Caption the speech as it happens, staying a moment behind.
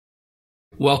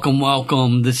Welcome,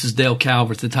 welcome. This is Dale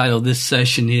Calvert. The title of this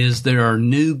session is There Are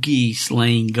New Geese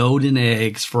Laying Golden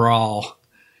Eggs for All,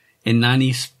 and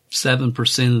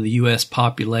 97% of the U.S.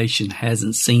 population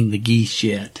hasn't seen the geese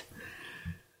yet.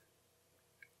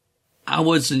 I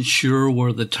wasn't sure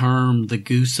where the term the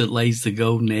goose that lays the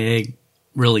golden egg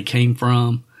really came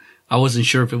from. I wasn't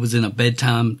sure if it was in a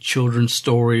bedtime children's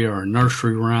story or a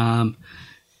nursery rhyme.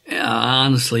 I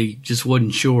honestly just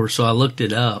wasn't sure, so I looked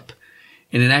it up.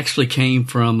 And it actually came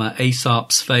from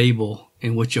Aesop's fable,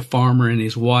 in which a farmer and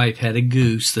his wife had a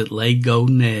goose that laid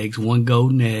golden eggs, one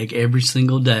golden egg every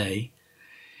single day.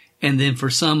 And then for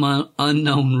some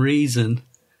unknown reason,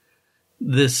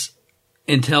 this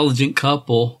intelligent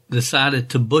couple decided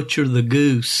to butcher the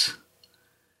goose,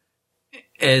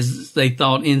 as they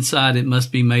thought inside it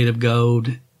must be made of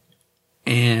gold,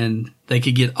 and they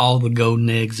could get all the golden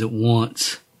eggs at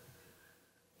once.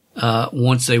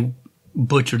 Once they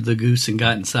butchered the goose and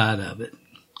got inside of it.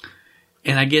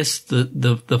 And I guess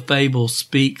the fable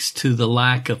speaks to the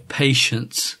lack of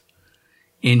patience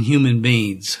in human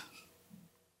beings.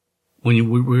 When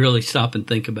we really stop and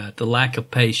think about it, the lack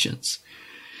of patience.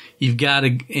 You've got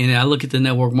to, and I look at the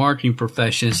network marketing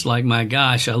profession, it's like, my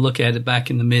gosh, I look at it back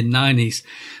in the mid-90s.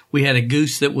 We had a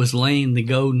goose that was laying the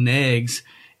golden eggs,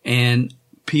 and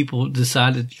people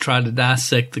decided to try to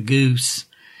dissect the goose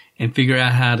and figure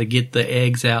out how to get the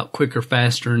eggs out quicker,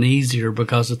 faster, and easier,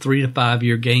 because a 3 to 5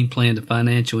 year game plan to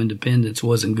financial independence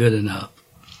wasn't good enough.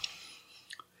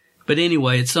 But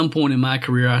anyway, at some point in my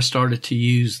career, I started to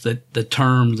use the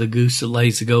term the goose that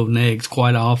lays the golden eggs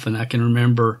quite often. I can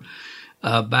remember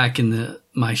back in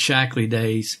my Shackley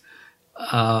days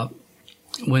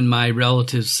when my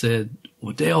relatives said,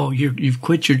 well, Dale, you've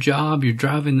quit your job, you're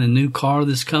driving the new car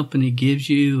this company gives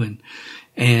you,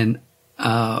 and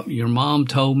your mom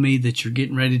told me that you're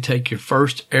getting ready to take your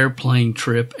first airplane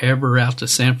trip ever out to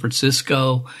San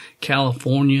Francisco,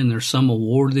 California, and there's some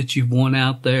award that you've won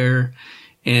out there.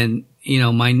 And, you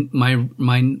know,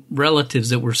 my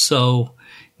relatives that were so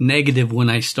negative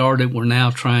when I started were now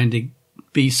trying to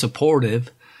be supportive.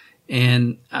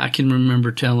 And I can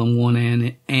remember telling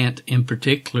one aunt in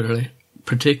particular,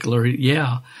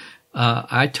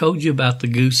 I told you about the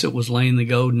goose that was laying the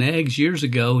golden eggs years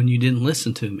ago and you didn't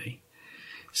listen to me.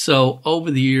 So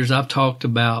over the years, I've talked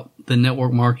about the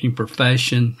network marketing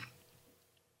profession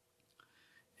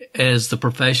as the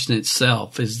profession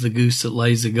itself, as the goose that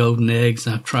lays the golden eggs.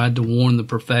 And I've tried to warn the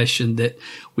profession that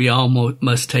we all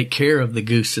must take care of the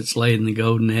goose that's laying the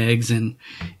golden eggs. And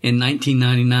in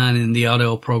 1999, in the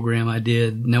audio program I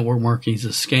did, Network Marketing is a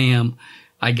Scam,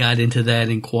 I got into that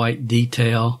in quite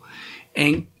detail.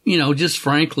 And, you know, just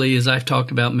frankly, as I've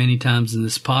talked about many times in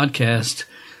this podcast,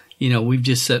 you know, we've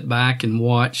just sat back and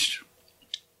watched,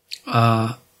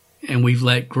 and we've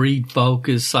let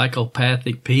greed-focused,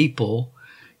 psychopathic people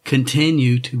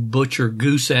continue to butcher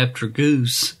goose after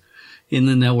goose in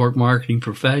the network marketing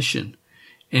profession.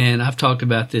 And I've talked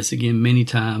about this again many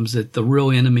times, that the real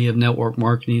enemy of network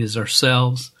marketing is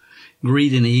ourselves.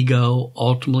 Greed and ego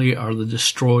ultimately are the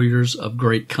destroyers of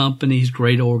great companies,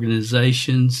 great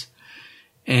organizations,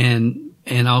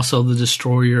 and also the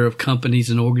destroyer of companies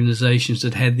and organizations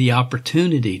that had the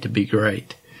opportunity to be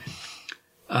great.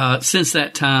 Since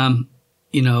that time,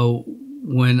 you know,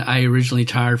 when I originally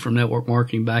retired from network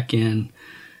marketing back in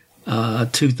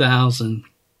 2000,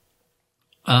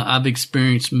 I've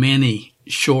experienced many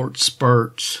short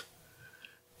spurts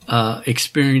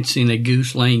experiencing a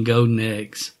goose laying golden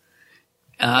eggs.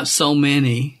 So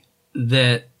many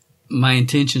that my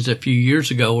intentions a few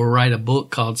years ago were write a book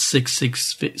called Six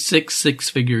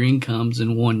Six-Figure Incomes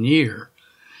in 1 Year.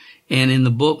 And in the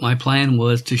book, my plan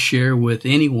was to share with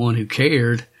anyone who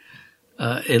cared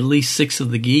at least 6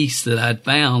 of the geese that I'd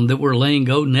found that were laying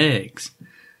golden eggs.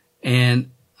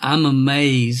 And I'm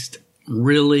amazed,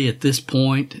 really, at this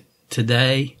point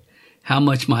today, how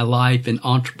much my life and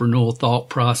entrepreneurial thought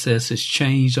process has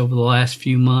changed over the last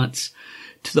few months,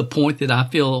 to the point that I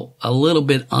feel a little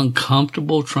bit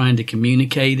uncomfortable trying to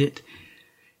communicate it.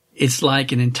 It's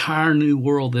like an entire new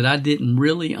world that I didn't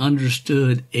really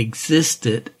understood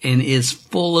existed and is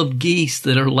full of geese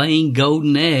that are laying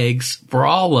golden eggs for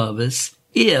all of us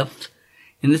if,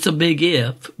 and it's a big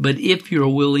if, but if you're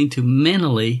willing to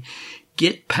mentally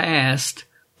get past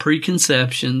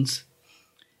preconceptions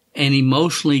and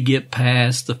emotionally get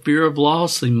past the fear of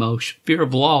loss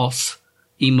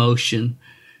emotion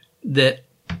that,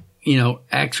 you know,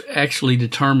 actually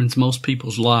determines most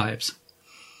people's lives,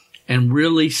 and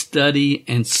really study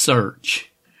and search,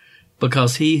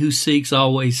 because he who seeks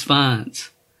always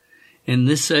finds. In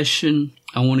this session,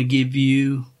 I want to give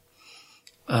you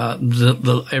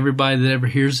everybody that ever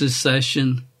hears this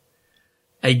session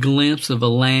a glimpse of a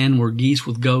land where geese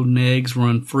with golden eggs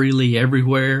run freely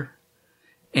everywhere.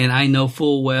 And I know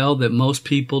full well that most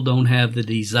people don't have the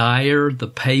desire, the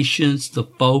patience, the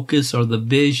focus, or the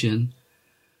vision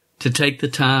to take the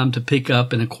time to pick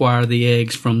up and acquire the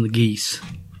eggs from the geese.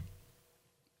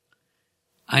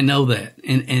 I know that.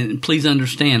 And please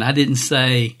understand, I didn't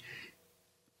say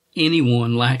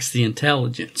anyone lacks the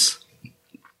intelligence.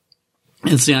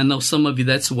 And see, I know some of you,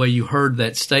 that's the way you heard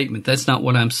that statement. That's not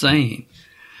what I'm saying.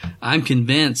 I'm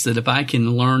convinced that if I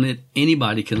can learn it,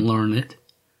 anybody can learn it.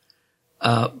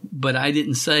 But I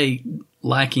didn't say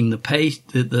lacking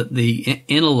the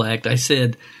intellect. I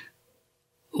said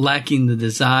lacking the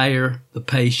desire, the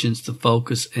patience, the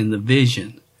focus, and the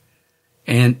vision.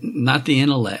 And not the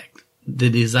intellect, the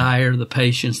desire, the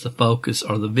patience, the focus,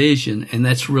 or the vision. And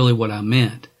that's really what I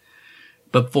meant.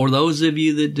 But for those of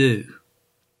you that do,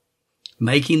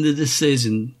 making the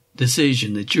decision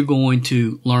that you're going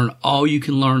to learn all you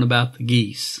can learn about the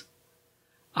geese,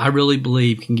 I really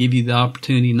believe can give you the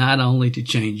opportunity not only to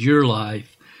change your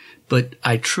life, but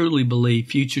I truly believe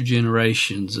future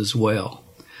generations as well.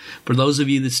 For those of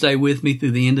you that stay with me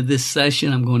through the end of this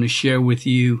session, I'm going to share with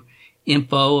you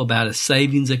info about a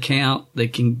savings account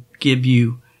that can give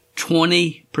you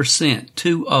 20%,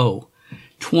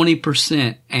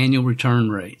 20% annual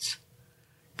return rates.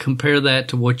 Compare that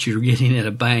to what you're getting at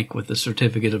a bank with a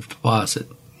certificate of deposit.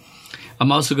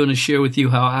 I'm also going to share with you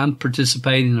how I'm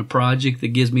participating in a project that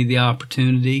gives me the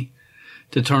opportunity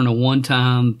to turn a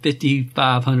one-time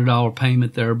 $5,500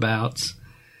 payment thereabouts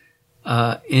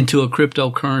into a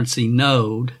cryptocurrency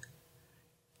node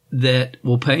that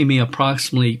will pay me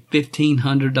approximately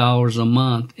 $1,500 a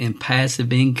month in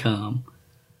passive income.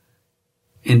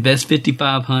 Invest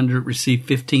 $5,500, receive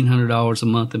 $1,500 a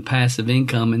month in passive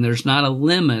income, and there's not a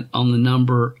limit on the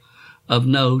number of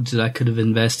nodes that I could have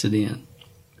invested in.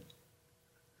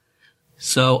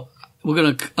 So we're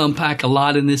going to unpack a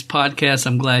lot in this podcast.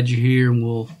 I'm glad you're here, and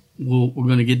we're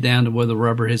going to get down to where the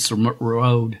rubber hits the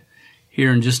road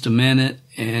here in just a minute.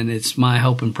 And it's my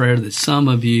hope and prayer that some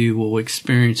of you will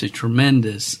experience a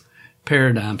tremendous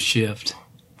paradigm shift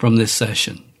from this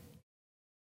session.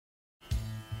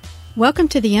 Welcome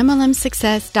to the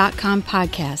MLMsuccess.com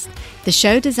podcast, the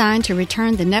show designed to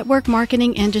return the network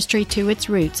marketing industry to its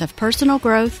roots of personal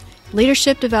growth,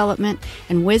 leadership development,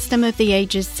 and wisdom of the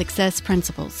ages success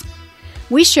principles.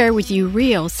 We share with you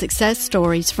real success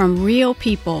stories from real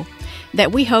people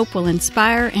that we hope will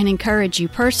inspire and encourage you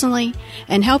personally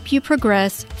and help you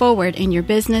progress forward in your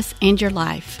business and your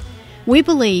life. We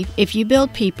believe if you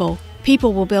build people,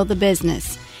 people will build the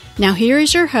business. Now here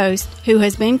is your host, who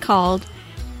has been called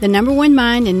the number one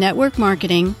mind in network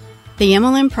marketing, the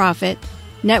MLM Prophet,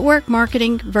 network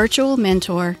marketing virtual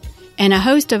mentor, and a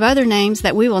host of other names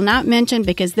that we will not mention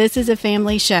because this is a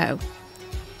family show.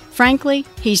 Frankly,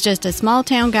 he's just a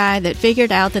small-town guy that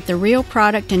figured out that the real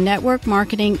product in network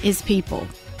marketing is people.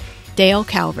 Dale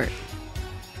Calvert.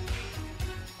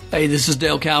 Hey, this is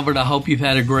Dale Calvert. I hope you've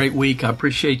had a great week. I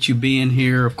appreciate you being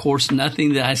here. Of course,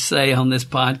 nothing that I say on this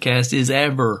podcast is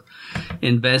ever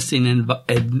investing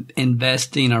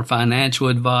or financial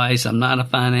advice. I'm not a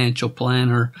financial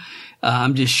planner.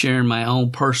 I'm just sharing my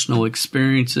own personal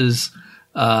experiences.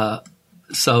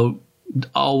 So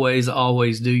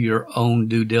always do your own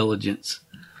due diligence.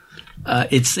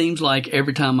 It seems like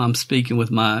every time I'm speaking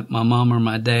with my mom or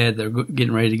my dad, they're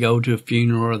getting ready to go to a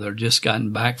funeral or they're just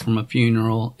gotten back from a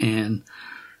funeral. And,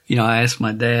 you know, I ask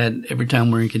my dad every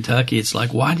time we're in Kentucky, it's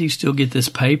like, why do you still get this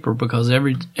paper? Because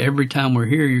every time we're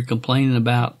here, you're complaining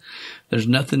about there's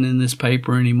nothing in this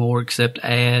paper anymore except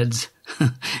ads.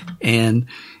 And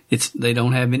they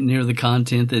don't have it near the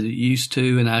content that it used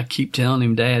to. And I keep telling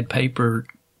him, Dad,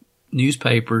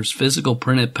 newspapers, physical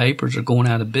printed papers are going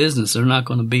out of business. They're not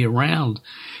going to be around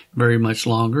very much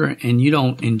longer, and you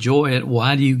don't enjoy it.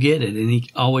 Why do you get it? And he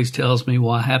always tells me,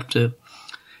 well, I have to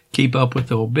keep up with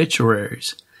the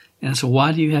obituaries. And I said,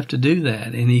 why do you have to do that?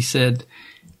 And he said,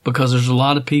 because there's a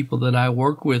lot of people that I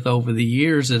work with over the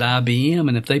years at IBM,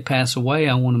 and if they pass away,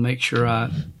 I want to make sure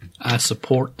I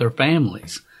support their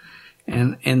families.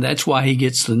 And that's why he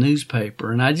gets the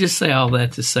newspaper. And I just say all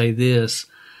that to say this.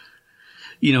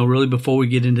 You know, really before we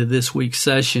get into this week's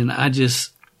session, I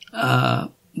just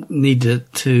need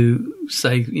to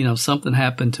say, you know, something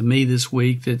happened to me this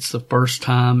week that's the first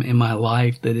time in my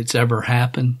life that it's ever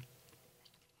happened.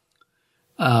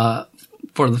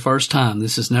 For the first time.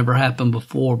 This has never happened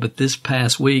before, but this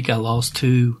past week I lost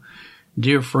two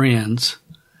dear friends,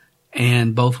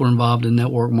 and both were involved in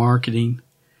network marketing.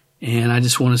 And I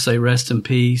just want to say rest in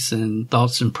peace and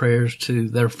thoughts and prayers to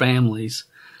their families.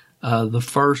 The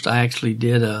first I actually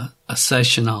did a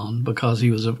session on because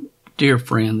he was a dear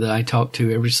friend that I talked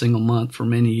to every single month for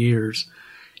many years.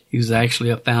 He was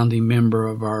actually a founding member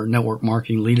of our Network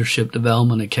Marketing Leadership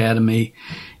Development Academy,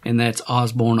 and that's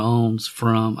Osborne Ohns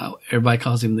from, everybody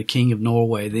calls him the King of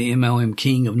Norway, the MLM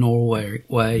King of Norway.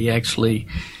 He actually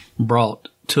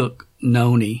took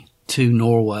Noni to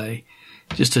Norway.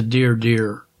 Just a dear,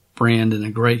 dear friend and a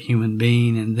great human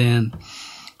being. And then,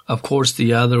 of course,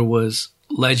 the other was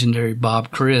legendary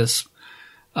Bob Crisp.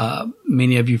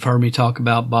 Many of you have heard me talk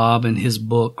about Bob and his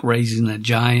book, Raising a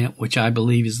Giant, which I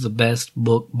believe is the best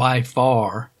book by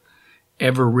far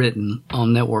ever written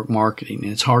on network marketing.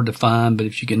 And it's hard to find, but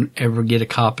if you can ever get a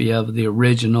copy of the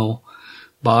original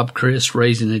Bob Crisp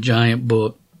Raising a Giant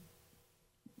book,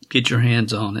 get your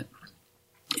hands on it.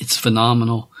 It's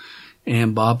phenomenal.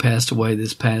 And Bob passed away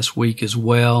this past week as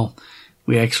well.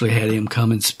 We actually had him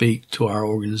come and speak to our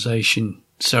organization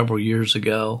several years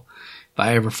ago. If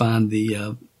I ever find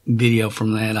the video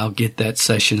from that, I'll get that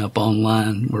session up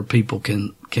online where people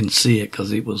can see it,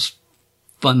 because it was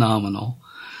phenomenal.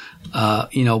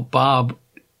 Bob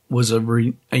was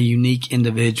a unique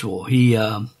individual. He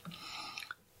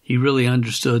really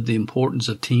understood the importance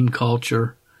of team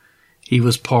culture. He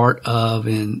was part of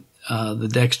the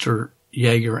Dexter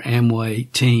Yeager Amway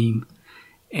team.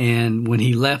 And when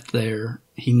he left there,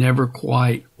 he never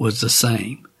quite was the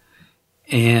same.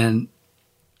 And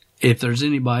if there's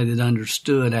anybody that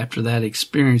understood after that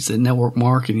experience that network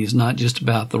marketing is not just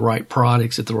about the right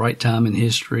products at the right time in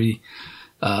history,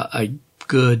 a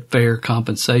good, fair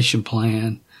compensation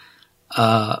plan,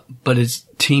 but it's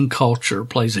team culture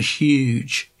plays a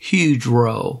huge, huge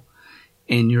role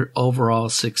in your overall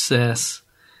success.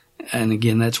 And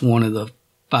again, that's one of the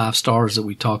 5 stars that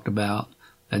we talked about.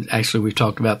 And actually, we've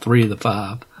talked about 3 of the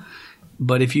 5.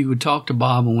 But if you would talk to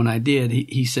Bob, and when I did,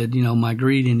 he said, my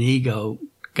greed and ego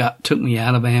took me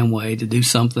out of Amway to do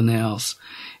something else.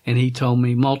 And he told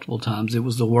me multiple times it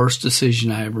was the worst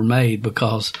decision I ever made,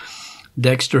 because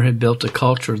Dexter had built a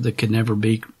culture that could never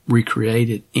be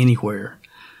recreated anywhere.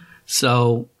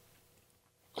 So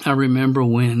I remember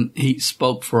when he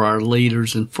spoke for our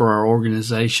leaders and for our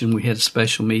organization, we had a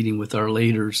special meeting with our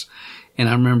leaders. And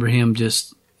I remember him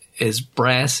just as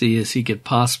brassy as he could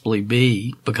possibly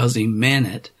be, because he meant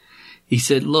it. He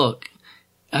said, look,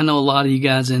 I know a lot of you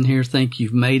guys in here think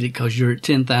you've made it because you're at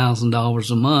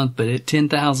 $10,000 a month, but at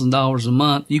 $10,000 a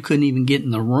month, you couldn't even get in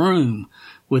the room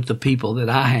with the people that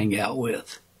I hang out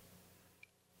with.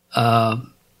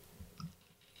 And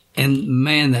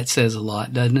man, that says a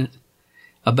lot, doesn't it?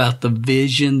 About the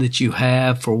vision that you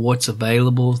have for what's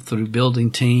available through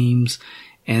building teams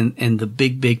and the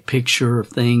big picture of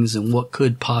things and what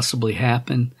could possibly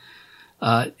happen.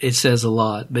 It says a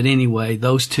lot. But anyway,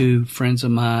 those 2 friends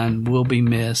of mine will be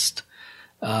missed.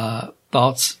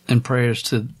 Thoughts and prayers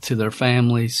to their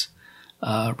families.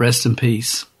 Rest in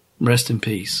peace. Rest in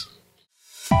peace.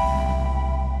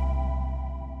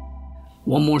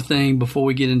 One more thing before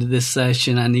we get into this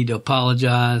session, I need to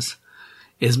apologize.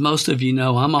 As most of you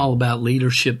know, I'm all about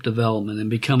leadership development and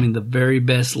becoming the very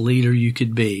best leader you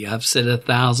could be. I've said it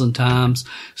 1,000 times,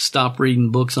 stop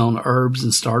reading books on herbs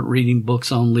and start reading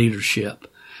books on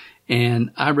leadership.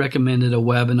 And I recommended a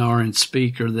webinar and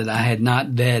speaker that I had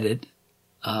not vetted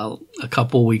a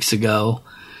couple weeks ago,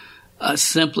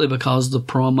 simply because the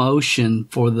promotion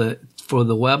for the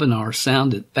webinar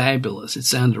sounded fabulous. It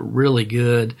sounded really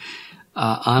good.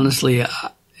 Honestly,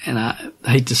 and I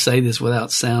hate to say this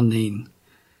without sounding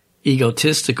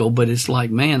egotistical, but it's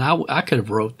like, man, I could have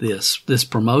wrote this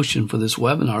promotion for this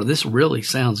webinar. This really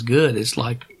sounds good. It's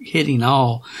like hitting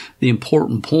all the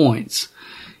important points.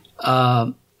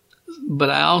 But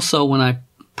I also, when I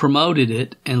promoted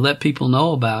it and let people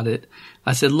know about it,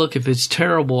 I said, look, if it's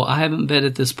terrible, I haven't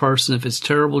vetted this person. If it's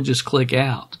terrible, just click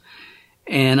out.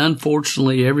 And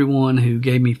unfortunately, everyone who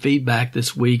gave me feedback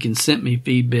this week and sent me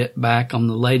feedback on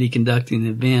the lady conducting the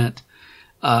event,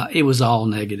 it was all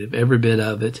negative, every bit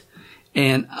of it.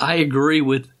 And I agree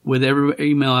with every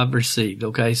email I've received.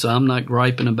 Okay. So I'm not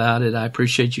griping about it. I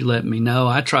appreciate you letting me know.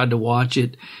 I tried to watch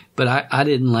it, but I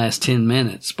didn't last 10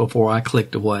 minutes before I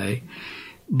clicked away.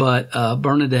 But,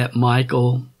 Bernadette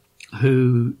Michael,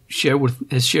 who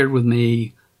has shared with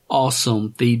me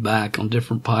awesome feedback on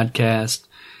different podcasts.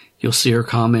 You'll see her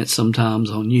comments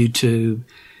sometimes on YouTube.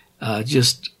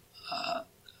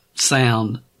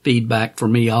 Sound feedback for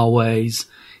me always,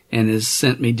 and has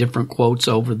sent me different quotes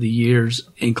over the years,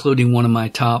 including one of my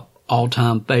top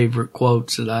all-time favorite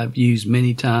quotes that I've used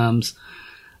many times.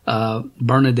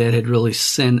 Bernadette had originally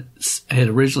sent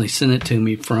it to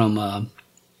me from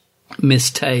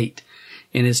Miss Tate,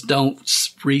 And it's don't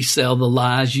resell the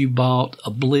lies you bought,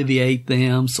 obliviate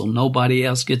them so nobody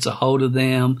else gets a hold of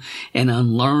them, and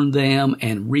unlearn them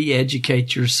and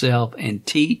re-educate yourself and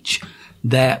teach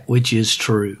that which is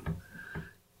true.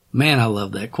 Man, I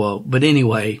love that quote. But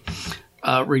anyway,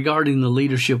 regarding the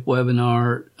leadership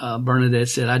webinar, Bernadette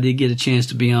said, I did get a chance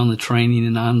to be on the training,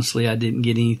 and honestly, I didn't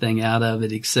get anything out of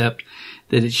it except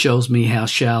that it shows me how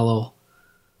shallow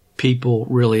people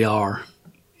really are.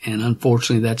 And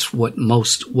unfortunately, that's what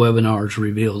most webinars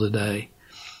reveal today.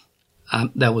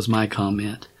 That was my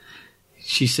comment.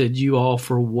 She said, you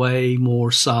offer way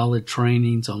more solid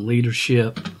trainings on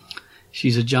leadership.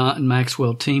 She's a John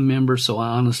Maxwell team member, so I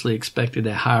honestly expected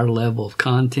a higher level of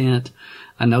content.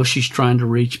 I know she's trying to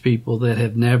reach people that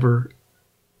have never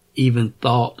even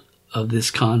thought of this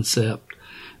concept.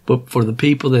 But for the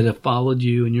people that have followed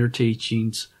you and your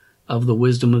teachings of the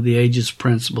wisdom of the ages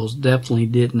principles, definitely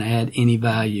didn't add any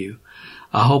value.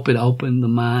 I hope it opened the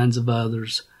minds of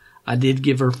others. I did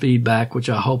give her feedback, which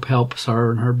I hope helps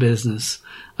her in her business.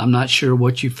 I'm not sure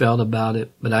what you felt about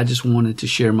it, but I just wanted to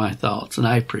share my thoughts, and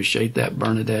I appreciate that,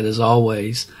 Bernadette, as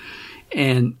always.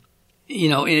 And, you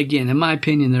know, and again, in my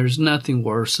opinion, there's nothing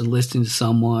worse than listening to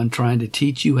someone trying to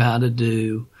teach you how to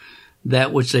do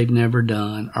that which they've never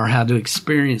done, or how to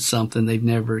experience something they've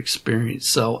never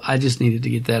experienced. So I just needed to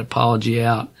get that apology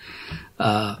out,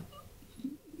 and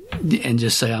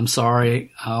just say, I'm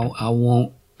sorry. I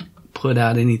won't put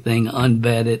out anything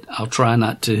unvetted. I'll try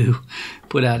not to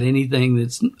put out anything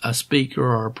that's a speaker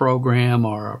or a program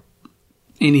or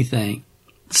anything,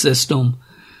 system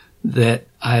that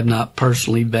I have not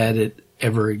personally vetted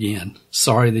ever again.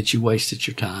 Sorry that you wasted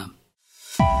your time.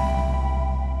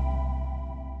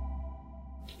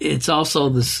 It's also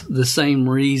the same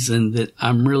reason that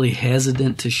I'm really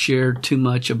hesitant to share too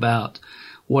much about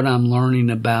what I'm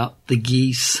learning about the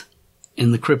geese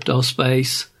in the crypto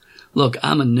space. Look,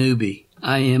 I'm a newbie.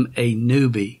 I am a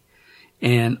newbie.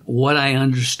 And what I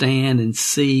understand and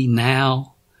see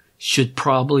now should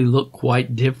probably look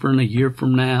quite different a year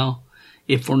from now.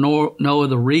 If for no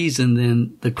other reason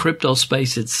than the crypto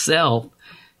space itself,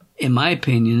 in my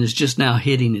opinion, is just now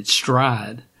hitting its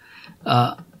stride.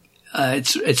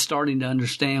 It's starting to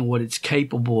understand what it's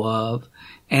capable of,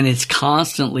 and it's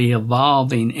constantly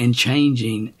evolving and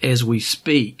changing as we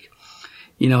speak.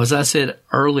 You know, as I said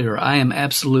earlier, I am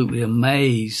absolutely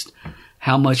amazed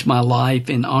how much my life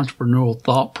and entrepreneurial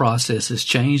thought process has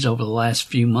changed over the last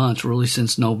few months, really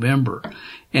since November.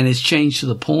 And it's changed to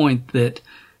the point that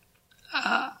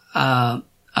I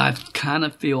kind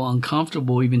of feel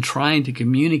uncomfortable even trying to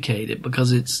communicate it,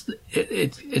 because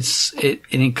it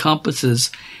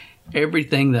encompasses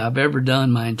everything that I've ever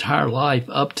done my entire life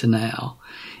up to now.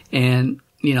 And,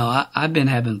 you know, I've been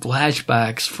having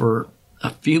flashbacks for a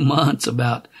few months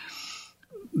about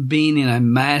being in a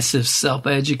massive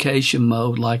self-education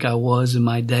mode like I was in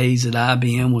my days at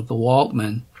IBM with the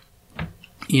Walkman,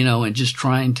 you know, and just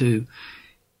trying to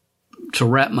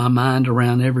wrap my mind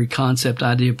around every concept,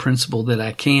 idea, principle that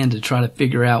I can to try to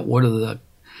figure out what are the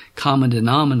common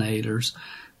denominators.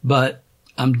 But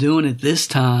I'm doing it this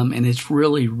time, and it's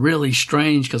really, really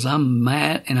strange because I'm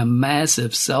in a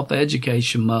massive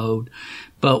self-education mode,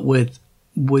 but with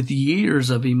years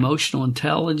of emotional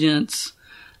intelligence,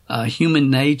 human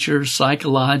nature,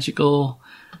 psychological,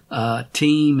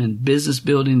 team and business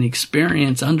building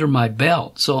experience under my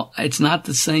belt. So it's not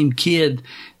the same kid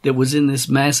that was in this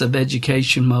massive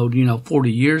education mode,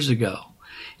 40 years ago.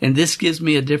 And this gives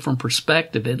me a different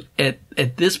perspective.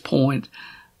 At this point,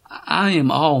 I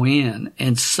am all in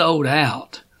and sold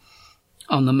out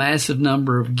on the massive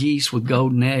number of geese with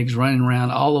golden eggs running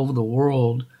around all over the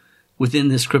world within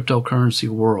this cryptocurrency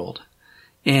world.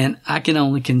 And I can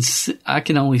only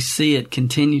see it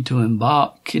continue to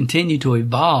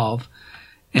evolve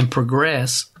and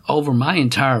progress over my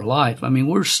entire life. I mean,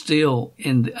 we're still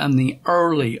in the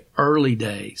early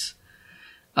days.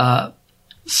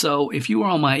 So if you were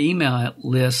on my email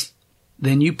list,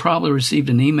 then you probably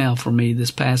received an email from me this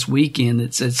past weekend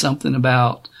that said something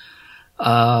about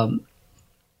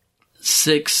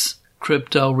 6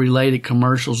 crypto-related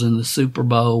commercials in the Super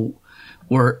Bowl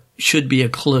should be a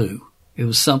clue. It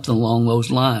was something along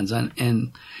those lines,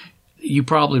 and you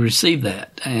probably received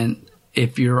that. And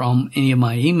if you're on any of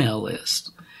my email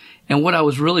lists, and what I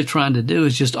was really trying to do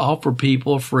is just offer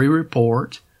people a free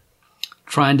report,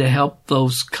 trying to help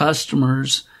those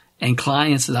customers and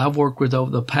clients that I've worked with over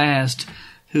the past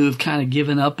who have kind of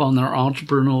given up on their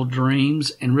entrepreneurial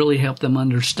dreams, and really help them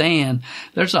understand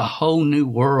there's a whole new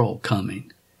world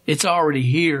coming. It's already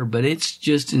here, but it's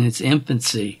just in its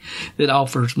infancy, that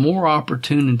offers more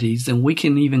opportunities than we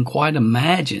can even quite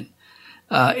imagine.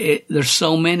 There's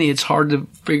so many, it's hard to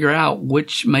figure out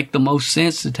which make the most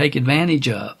sense to take advantage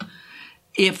of.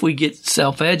 If we get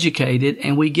self-educated,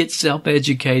 and we get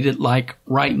self-educated like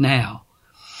right now.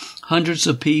 Hundreds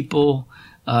of people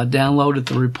downloaded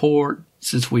the report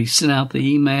since we sent out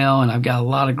the email, and I've got a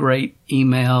lot of great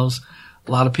emails.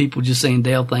 A lot of people just saying,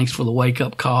 Dale, thanks for the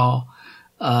wake-up call.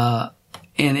 And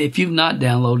if you've not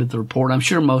downloaded the report, I'm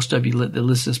sure most of you that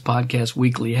listen to this podcast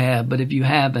weekly have, but if you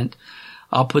haven't,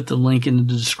 I'll put the link in the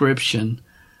description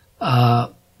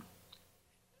for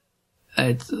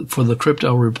the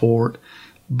crypto report.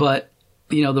 But,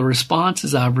 the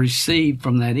responses I've received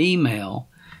from that email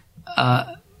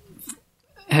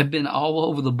have been all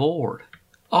over the board,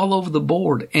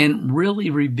 and really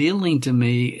revealing to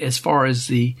me as far as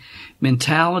the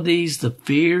mentalities, the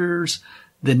fears,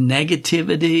 the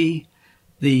negativity,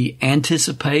 the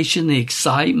anticipation, the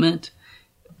excitement,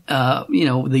 the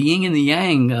yin and the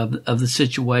yang of the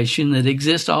situation that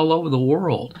exists all over the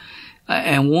world.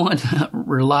 And one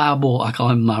reliable, I call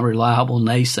him my reliable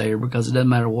naysayer because it doesn't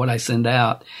matter what I send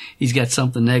out, he's got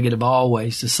something negative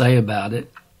always to say about it.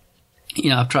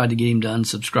 I've tried to get him to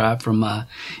unsubscribe from my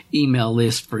email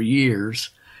list for years.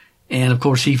 And of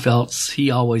course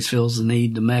he always feels the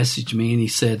need to message me, and he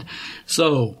said,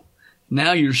 so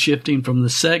now you're shifting from the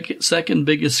second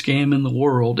biggest scam in the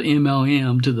world,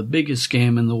 MLM, to the biggest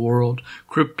scam in the world,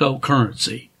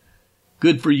 cryptocurrency.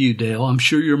 Good for you, Dale. I'm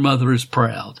sure your mother is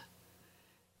proud.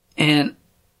 And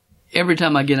every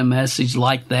time I get a message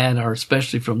like that, or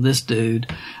especially from this dude,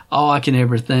 all I can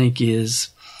ever think is,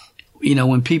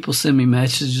 when people send me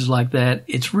messages like that,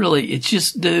 it's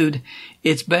just, dude,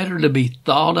 it's better to be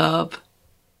thought of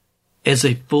as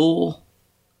a fool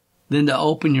than to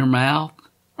open your mouth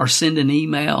or send an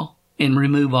email and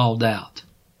remove all doubt.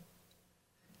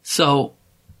 So,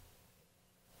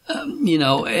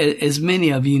 as many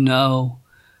of you know,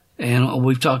 and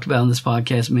we've talked about on this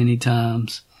podcast many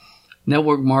times,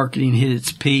 network marketing hit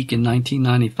its peak in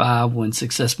 1995 when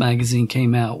Success Magazine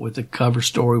came out with the cover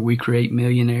story, We Create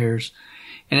Millionaires.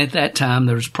 And at that time,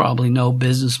 there was probably no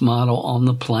business model on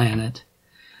the planet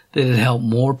that had helped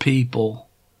more people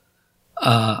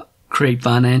create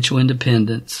financial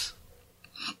independence,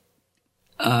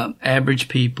 average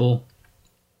people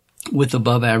with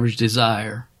above average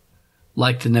desire,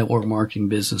 like the network marketing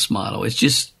business model. It's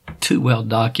just too well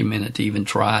documented to even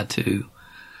try to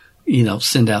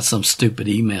send out some stupid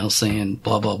email saying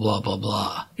blah, blah, blah, blah,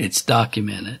 blah. It's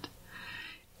documented.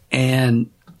 And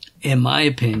in my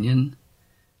opinion,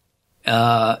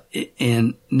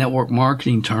 in network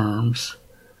marketing terms,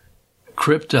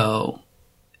 crypto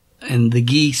and the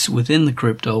geese within the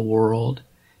crypto world,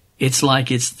 it's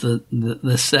like it's the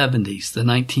 70s, the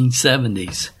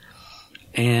 1970s,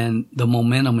 and the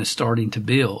momentum is starting to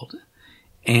build,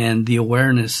 and the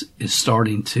awareness is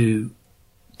starting to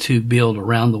build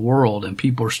around the world, and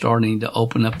people are starting to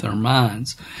open up their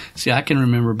minds. See, I can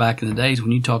remember back in the days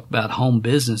when you talked about home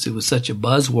business, it was such a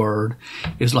buzzword.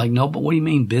 It was like, no, but what do you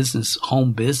mean business,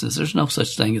 home business? There's no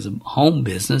such thing as a home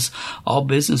business. All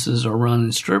businesses are run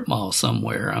in strip malls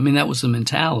somewhere. I mean, that was the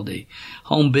mentality.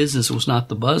 Home business was not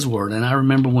the buzzword. And I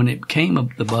remember when it became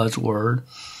the buzzword,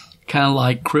 kind of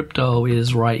like crypto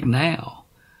is right now.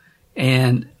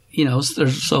 And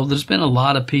there's been a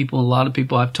lot of people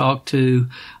I've talked to,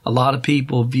 a lot of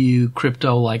people view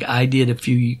crypto like I did a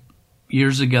few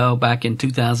years ago, back in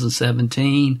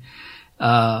 2017,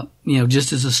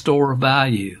 just as a store of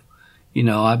value.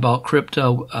 I bought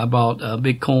crypto, I bought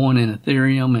Bitcoin and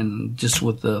Ethereum, and just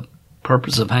with the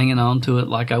purpose of hanging on to it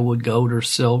like I would gold or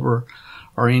silver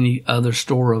or any other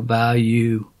store of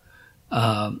value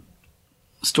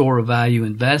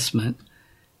investment.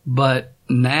 But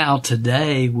now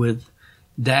today, with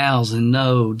DAOs and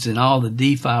nodes and all the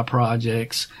DeFi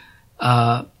projects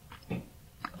that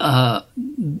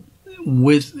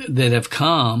have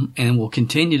come and will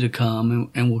continue to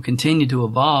come and will continue to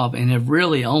evolve, and have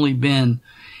really only been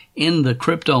in the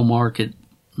crypto market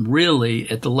really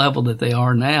at the level that they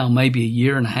are now, maybe a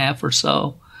year and a half or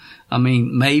so. I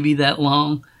mean, maybe that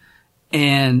long.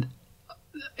 And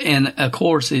of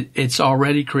course, it's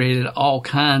already created all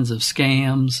kinds of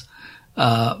scams.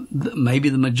 Maybe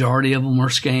the majority of them are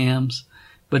scams,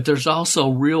 but there's also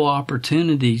real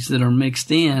opportunities that are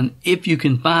mixed in if you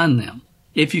can find them.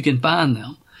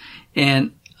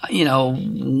 And,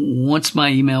 once my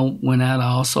email went out, I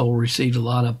also received a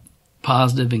lot of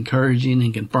positive, encouraging,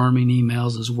 and confirming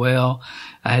emails as well.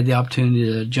 I had the opportunity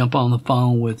to jump on the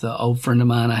phone with an old friend of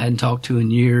mine I hadn't talked to in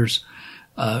years,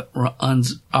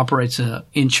 operates an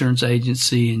insurance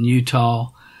agency in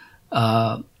Utah,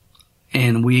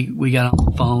 And we got on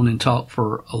the phone and talked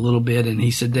for a little bit. And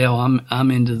he said, Dale,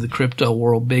 I'm into the crypto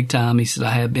world big time. He said,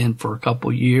 I have been for a couple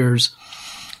of years.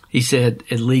 He said,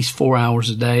 at least 4 hours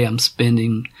a day I'm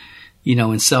spending,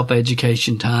 in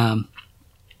self-education time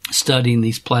studying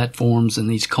these platforms and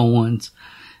these coins.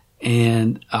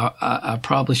 And I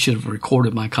probably should have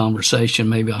recorded my conversation.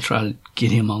 Maybe I'll try to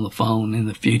get him on the phone in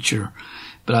the future.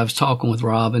 But I was talking with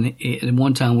Rob, and at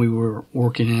one time we were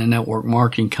working in a network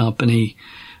marketing company.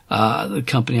 The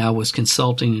company I was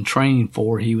consulting and training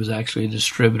for, he was actually a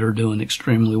distributor doing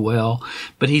extremely well,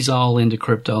 but he's all into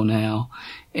crypto now,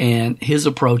 and his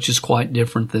approach is quite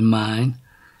different than mine.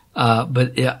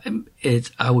 But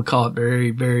I would call it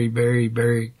very, very, very,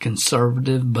 very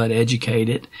conservative, but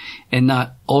educated, and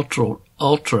not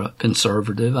ultra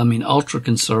conservative. I mean, ultra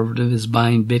conservative is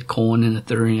buying Bitcoin and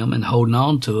Ethereum and holding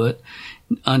on to it,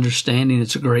 understanding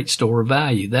it's a great store of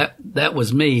value. That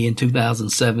was me in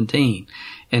 2017.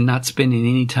 And not spending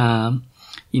any time,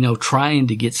 trying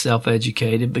to get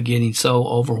self-educated, but getting so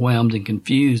overwhelmed and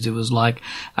confused. It was like,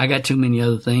 I got too many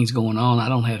other things going on. I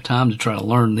don't have time to try to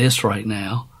learn this right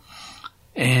now.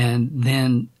 And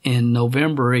then in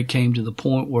November, it came to the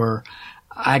point where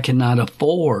I cannot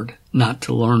afford not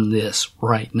to learn this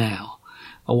right now.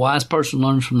 A wise person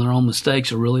learns from their own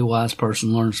mistakes. A really wise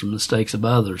person learns from the mistakes of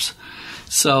others.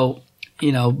 So,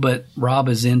 but Rob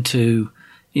is into,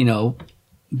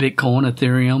 Bitcoin,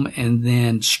 Ethereum, and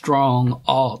then strong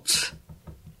alts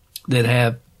that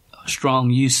have strong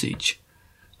usage,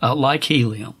 like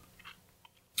Helium,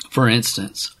 for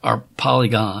instance, or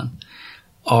Polygon,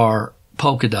 or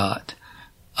Polkadot,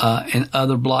 and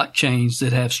other blockchains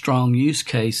that have strong use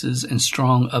cases and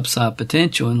strong upside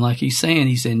potential. And like he's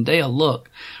saying, Dale, look,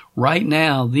 right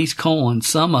now, these coins,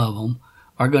 some of them,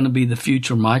 are going to be the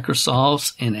future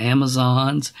Microsofts and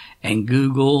Amazons and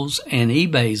Googles and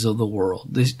eBays of the world.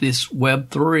 This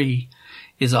Web3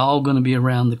 is all going to be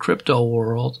around the crypto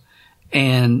world,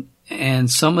 and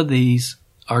some of these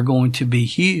are going to be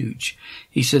huge.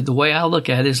 He said, the way I look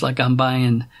at it is like I'm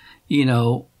buying,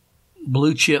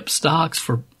 blue chip stocks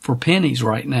for pennies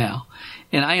right now.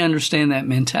 And I understand that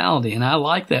mentality, and I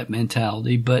like that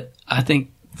mentality, but I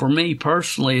think for me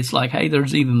personally, it's like, hey,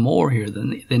 there's even more here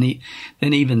than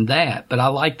even that. But I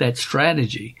like that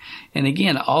strategy. And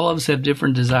again, all of us have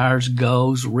different desires,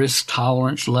 goals, risk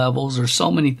tolerance levels. There's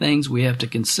so many things we have to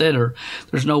consider.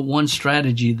 There's no one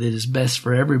strategy that is best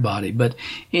for everybody. But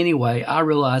anyway, I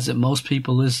realize that most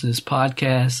people listening to this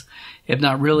podcast have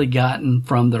not really gotten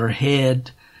from their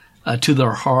head to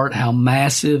their heart how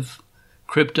massive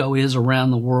crypto is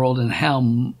around the world and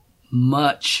how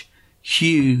much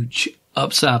huge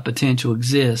upside potential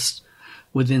exists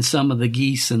within some of the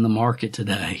geese in the market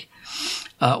today.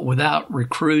 Without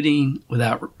recruiting,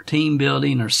 without team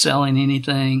building or selling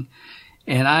anything.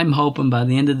 And I'm hoping by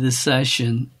the end of this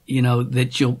session,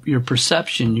 that your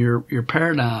perception, your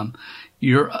paradigm,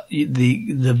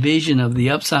 the vision of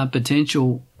the upside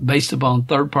potential based upon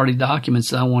third-party documents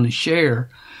that I want to share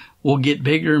will get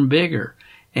bigger and bigger.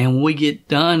 And when we get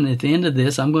done at the end of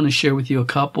this, I'm going to share with you a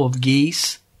couple of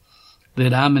geese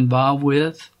that I'm involved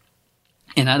with,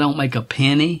 and I don't make a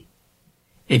penny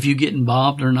if you get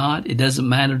involved or not. It doesn't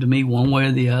matter to me one way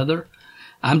or the other.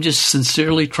 I'm just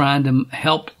sincerely trying to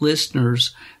help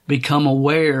listeners become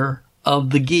aware of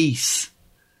the geese.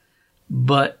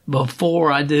 But before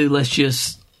I do, let's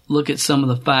just look at some of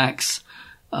the facts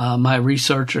my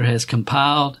researcher has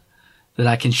compiled that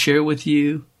I can share with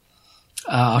you.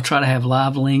 I'll try to have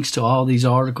live links to all these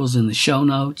articles in the show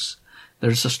notes.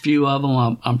 There's a few of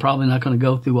them. I'm probably not going to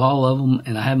go through all of them,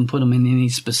 and I haven't put them in any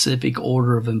specific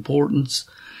order of importance.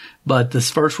 But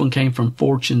this first one came from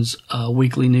Fortune's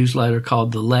weekly newsletter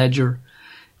called The Ledger.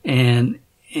 And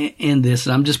in this,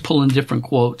 and I'm just pulling different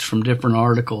quotes from different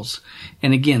articles.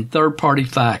 And again, third-party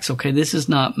facts. Okay, this is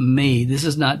not me. This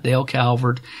is not Dale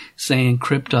Calvert saying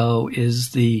crypto is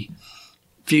the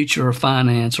future of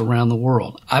finance around the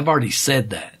world. I've already said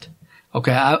that.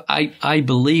 Okay, I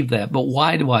believe that, but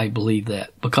why do I believe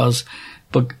that? Because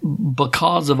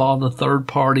of all the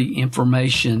third-party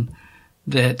information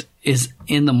that is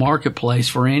in the marketplace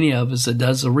for any of us that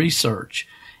does the research.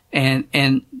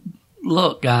 And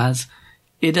look, guys,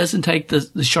 it doesn't take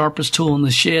the sharpest tool in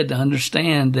the shed to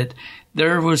understand that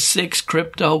there was 6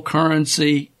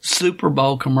 cryptocurrency Super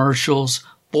Bowl commercials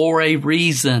for a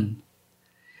reason.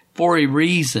 For a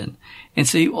reason. And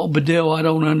say, oh, but Dale, I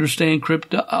don't understand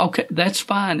crypto. Okay, that's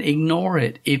fine. Ignore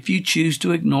it. If you choose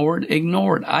to ignore it,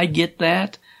 ignore it. I get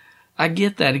that.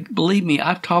 Believe me,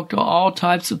 I've talked to all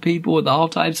types of people with all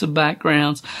types of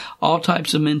backgrounds, all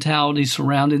types of mentalities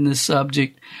surrounding this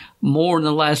subject more in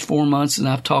the last 4 months than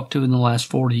I've talked to in the last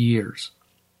 40 years.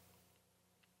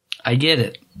 I get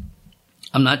it.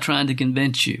 I'm not trying to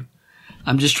convince you.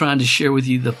 I'm just trying to share with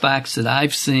you the facts that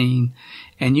I've seen,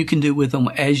 and you can do with them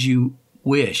as you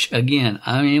wish. Again,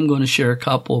 I am going to share a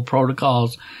couple of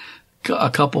protocols, a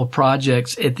couple of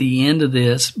projects at the end of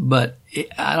this, but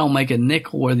I don't make a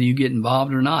nickel whether you get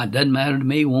involved or not. It doesn't matter to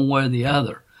me one way or the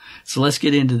other. So let's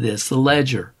get into this. The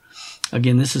Ledger.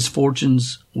 Again, this is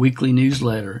Fortune's weekly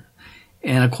newsletter.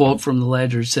 And a quote from the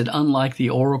Ledger said, unlike the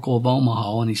Oracle of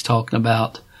Omaha, and he's talking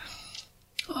about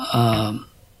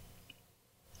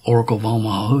Oracle of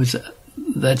Omaha. Who is that?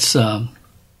 That's,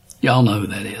 y'all know who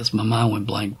that is. My mind went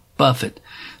blank. Buffett.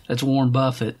 That's Warren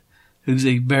Buffett, who's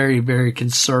a very, very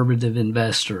conservative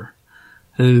investor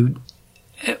who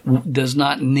does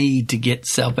not need to get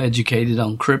self-educated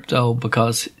on crypto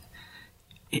because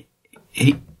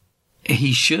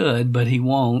he should, but he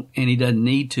won't, and he doesn't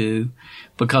need to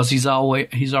because he's already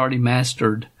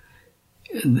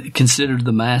considered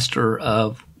the master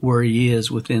of where he is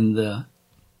within the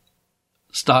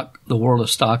world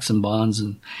of stocks and bonds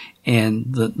and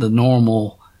the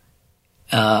normal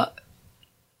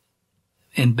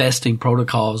investing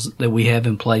protocols that we have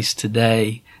in place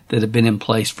today that have been in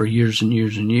place for years and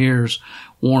years and years.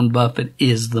 Warren Buffett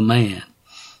is the man.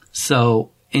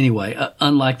 So anyway,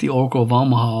 unlike the Oracle of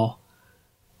Omaha,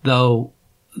 though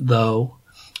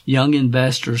young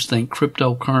investors think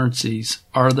cryptocurrencies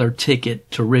are their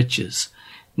ticket to riches,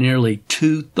 nearly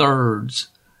 2/3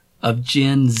 of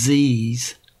Gen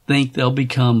Zs think they'll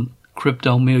become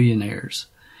crypto millionaires.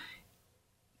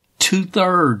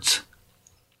 2/3.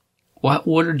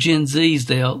 What are Gen Zs,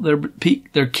 Dale?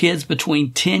 They're kids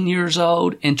between 10 years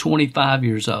old and 25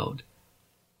 years old.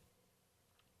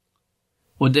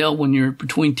 Well, Dale, when you're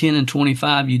between 10 and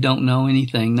 25, you don't know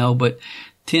anything. No, but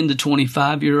 10 to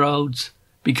 25-year-olds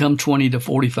become 20 to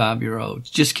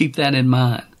 45-year-olds. Just keep that in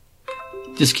mind.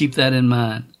 Just keep that in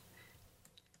mind.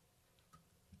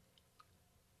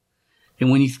 And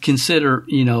when you consider,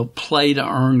 play to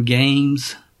earn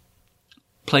games,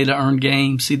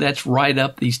 see, that's right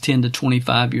up these 10 to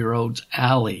 25-year-olds'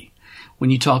 alley. When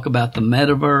you talk about the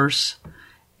metaverse,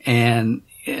 and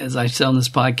as I said on this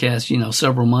podcast,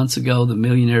 several months ago, the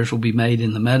millionaires will be made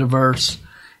in the metaverse,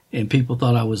 and people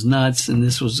thought I was nuts. And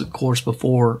this was, of course,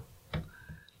 before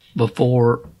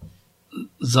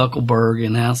Zuckerberg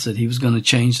announced that he was going to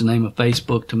change the name of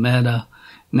Facebook to Meta.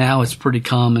 Now it's pretty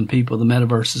common, people. The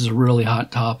metaverse is a really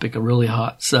hot topic, a really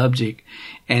hot subject,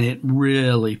 and it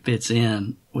really fits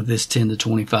in with this 10 to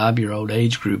 25-year-old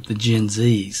age group, the Gen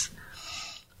Zs.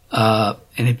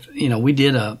 And we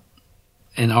did an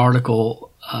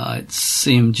article at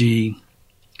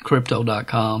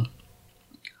cmgcrypto.com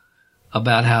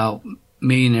about how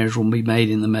millionaires will be made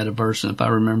in the metaverse. And if I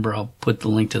remember, I'll put the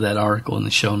link to that article in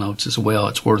the show notes as well.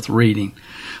 It's worth reading.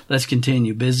 Let's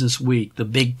continue. Business Week, the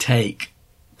big take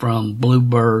from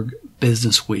Bloomberg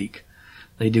Business Week.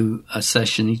 They do a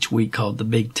session each week called The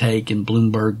Big Take in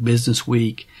Bloomberg Business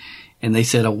Week. And they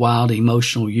said a wild,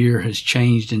 emotional year has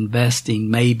changed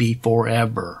investing maybe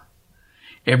forever.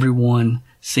 Everyone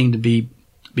seemed to be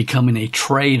becoming a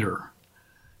trader,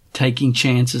 taking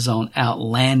chances on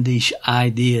outlandish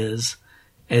ideas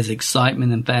as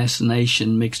excitement and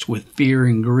fascination mixed with fear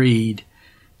and greed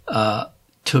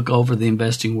took over the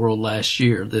investing world last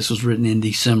year. This was written in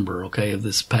December, of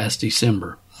this past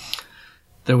December.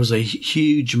 There was a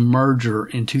huge merger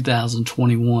in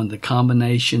 2021, the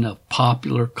combination of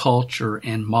popular culture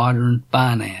and modern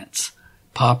finance.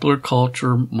 Popular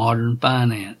culture, modern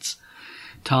finance.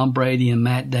 Tom Brady and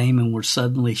Matt Damon were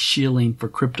suddenly shilling for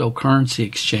cryptocurrency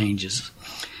exchanges.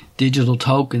 Digital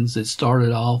tokens that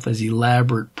started off as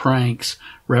elaborate pranks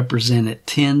represented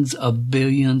tens of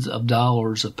billions of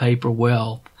dollars of paper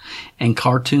wealth, and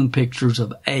cartoon pictures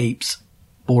of apes,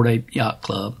 Bored Ape Yacht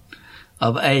Club,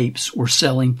 of apes were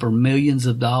selling for millions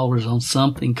of dollars on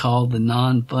something called the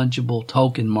non-fungible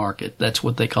token market. That's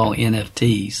what they call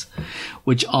NFTs,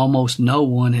 which almost no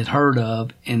one had heard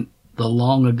of in the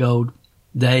long ago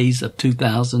days of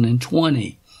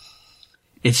 2020.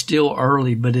 It's still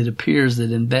early, but it appears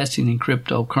that investing in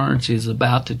cryptocurrency is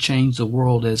about to change the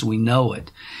world as we know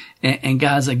it. And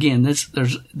guys, again,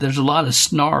 there's a lot of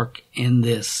snark in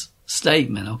this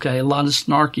statement, a lot of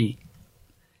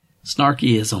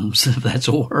snarkyisms, if that's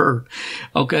a word,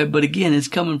 but again, it's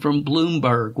coming from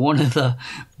Bloomberg, one of the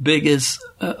biggest,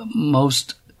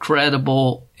 most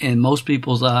credible, in most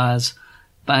people's eyes,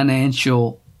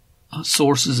 financial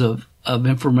sources of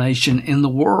information in the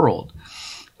world.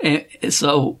 And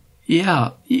so,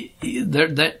 all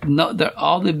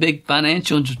the big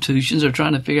financial institutions are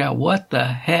trying to figure out what the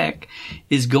heck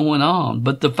is going on.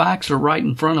 But the facts are right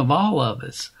in front of all of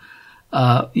us.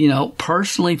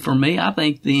 Personally for me, I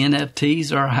think the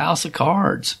NFTs are a house of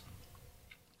cards.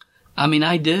 I mean,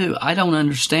 I do. I don't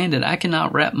understand it. I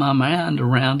cannot wrap my mind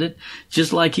around it.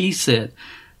 Just like he said,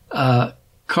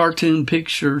 cartoon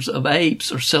pictures of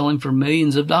apes are selling for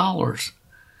millions of dollars.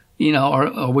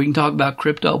 Or we can talk about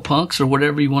CryptoPunks or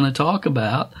whatever you want to talk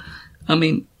about. I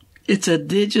mean, it's a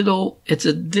digital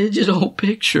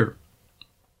picture.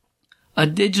 A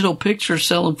digital picture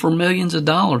selling for millions of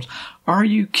dollars. Are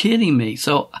you kidding me?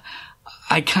 So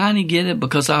I kind of get it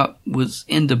because I was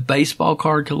into baseball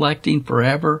card collecting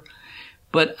forever,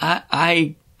 but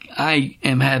I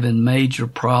am having major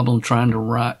problem trying to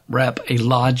wrap a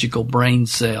logical brain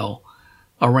cell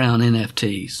around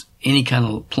NFTs.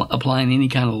 Applying any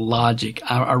kind of logic.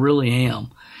 I really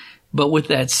am. But with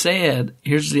that said,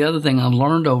 here's the other thing I've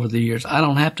learned over the years. I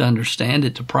don't have to understand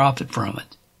it to profit from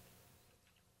it.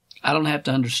 I don't have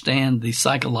to understand the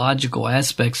psychological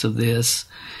aspects of this,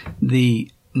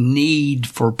 the need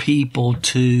for people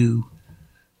to,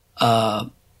 I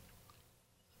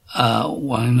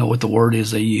don't know what the word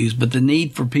is they use, but the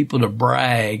need for people to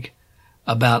brag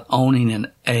about owning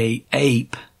an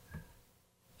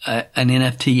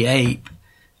NFT ape,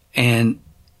 and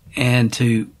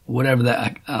to whatever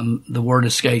that, the word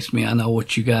escapes me. I know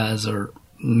what you guys are,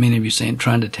 many of you saying,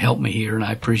 trying to help me here, and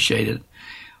I appreciate it.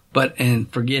 And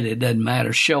forget it doesn't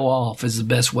matter. Show off is the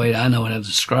best way I know how to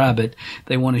describe it.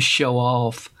 They want to show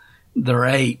off their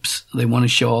apes. They want to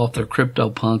show off their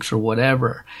CryptoPunks or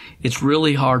whatever. It's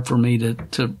really hard for me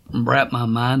to wrap my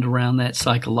mind around that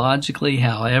psychologically.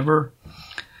 However,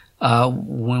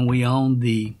 when we owned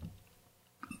the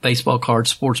baseball card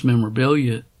sports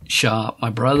memorabilia shop, my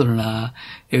brother and I,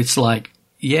 it's like,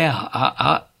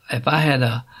 yeah, if I had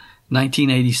a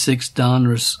 1986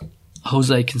 Donruss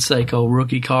Jose Canseco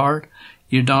rookie card,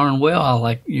 you're darn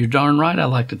right I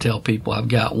like to tell people I've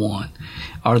got one.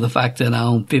 Or the fact that I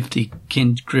own 50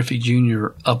 Ken Griffey Jr.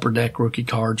 Upper Deck rookie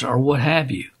cards or what have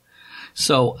you.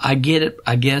 So I get it,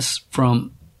 I guess,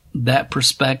 from that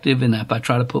perspective. And if I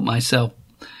try to put myself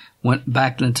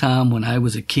back in the time when I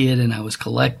was a kid and I was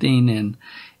collecting and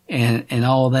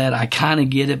all that, I kind of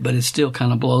get it, but it still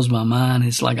kind of blows my mind.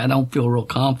 It's like I don't feel real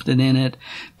confident in it,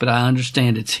 but I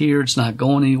understand it's here. It's not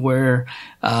going anywhere.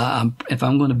 If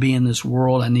I'm going to be in this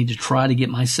world, I need to try to get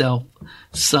myself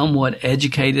somewhat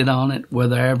educated on it,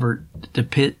 whether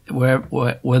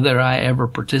I ever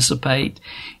participate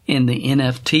in the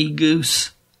NFT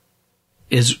goose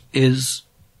is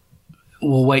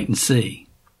we'll wait and see.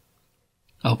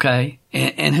 Okay.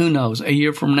 And who knows, a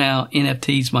year from now,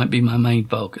 NFTs might be my main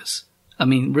focus. I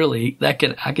mean, really, I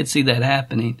could see that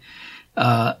happening,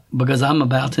 because I'm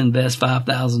about to invest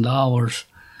 $5,000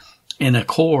 in a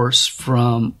course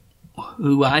from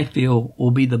who I feel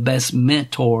will be the best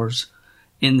mentors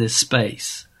in this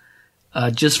space,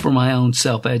 just for my own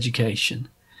self-education.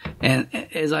 And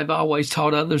as I've always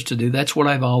taught others to do, that's what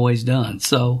I've always done.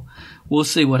 So we'll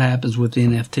see what happens with the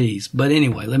NFTs. But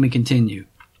anyway, let me continue.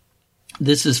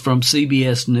 This is from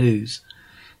CBS News.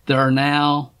 There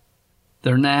may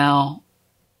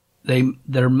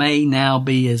now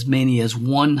be as many as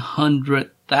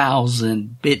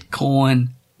 100,000 Bitcoin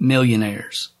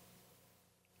millionaires.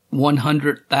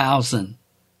 100,000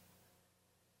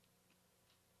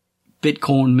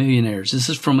 Bitcoin millionaires. This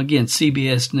is from, again,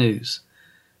 CBS News.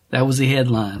 That was the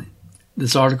headline.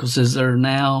 This article says there are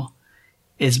now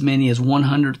as many as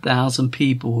 100,000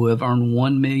 people who have earned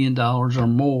 $1 million or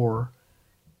more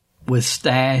with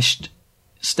stashed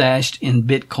in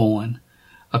Bitcoin,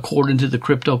 according to the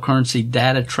cryptocurrency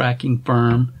data tracking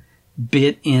firm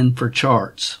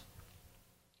BitInfoCharts.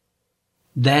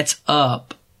 That's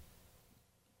up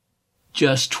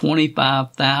just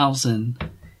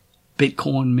 25,000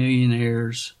 Bitcoin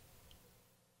millionaires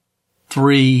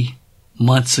 3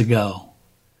 months ago.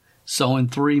 So in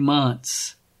 3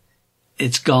 months,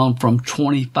 it's gone from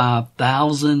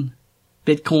 25,000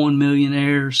 Bitcoin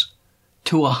millionaires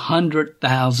to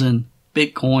 100,000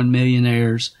 Bitcoin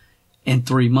millionaires in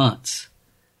 3 months.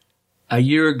 A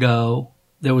year ago,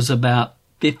 there was about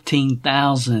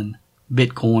 15,000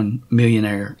 Bitcoin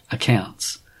millionaire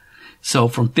accounts. So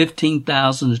from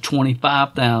 15,000 to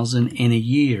 25,000 in a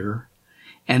year,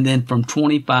 and then from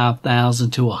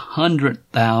 25,000 to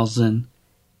 100,000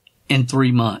 in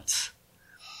 3 months.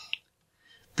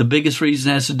 The biggest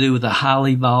reason has to do with the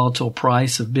highly volatile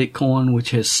price of Bitcoin, which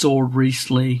has soared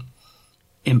recently,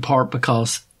 in part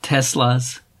because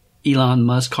Tesla's Elon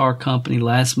Musk car company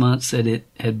last month said it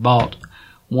had bought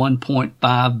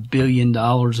 $1.5 billion in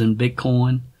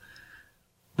Bitcoin.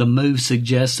 The move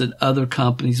suggests that other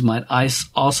companies might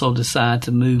also decide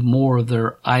to move more of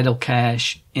their idle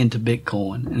cash into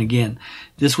Bitcoin. And again,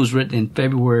 this was written in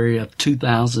February of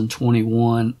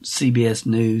 2021, CBS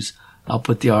News. I'll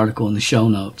put the article in the show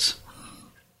notes.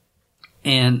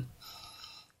 And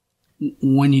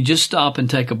when you just stop and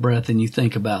take a breath and you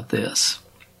think about this,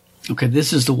 okay,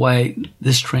 this is the way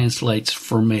this translates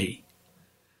for me.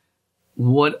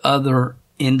 What other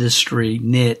industry,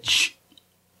 niche,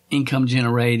 income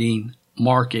generating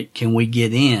market can we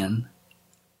get in,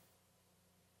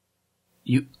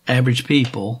 you average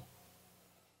people,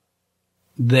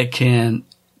 that can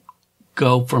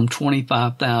go from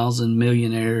 25,000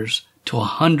 millionaires to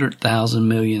 100,000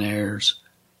 millionaires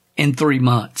in 3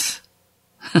 months?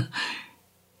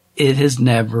 It has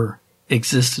never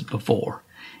existed before.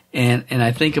 And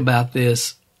I think about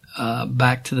this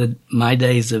back to my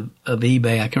days of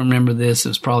eBay. I can remember this. It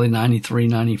was probably 93,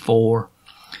 94.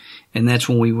 And that's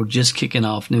when we were just kicking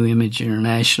off New Image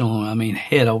International. I mean,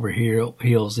 head over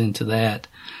heels into that.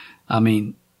 I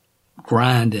mean,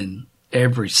 grinding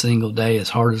every single day as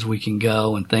hard as we can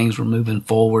go, and things were moving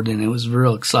forward, and it was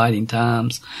real exciting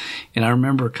times. And I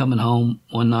remember coming home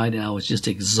one night and I was just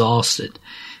exhausted,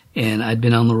 and I'd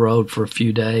been on the road for a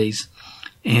few days,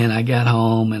 and I got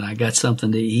home and I got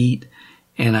something to eat,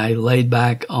 and I laid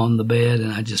back on the bed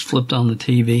and I just flipped on the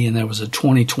TV, and there was a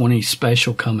 2020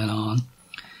 special coming on.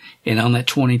 And on that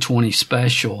 2020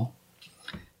 special,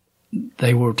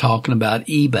 they were talking about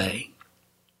eBay.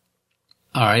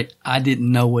 All right. I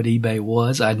didn't know what eBay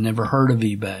was. I'd never heard of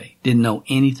eBay. Didn't know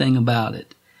anything about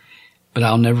it. But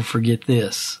I'll never forget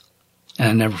this. And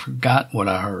I never forgot what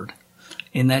I heard.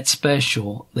 In that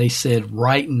special, they said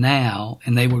right now,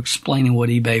 and they were explaining what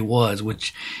eBay was,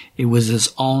 which it was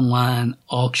this online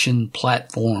auction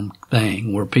platform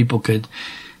thing where people could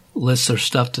list their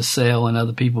stuff to sell and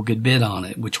other people could bid on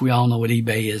it, which we all know what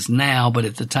eBay is now, but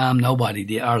at the time nobody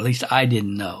did, or at least I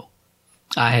didn't know.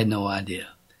 I had no idea.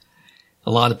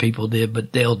 A lot of people did,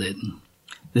 but Dale didn't.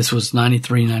 This was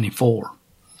 93, 94.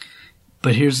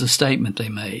 But here's the statement they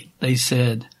made. They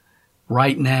said,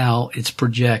 right now it's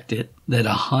projected that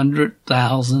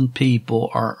 100,000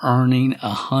 people are earning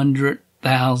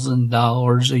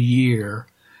 $100,000 a year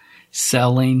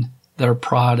selling their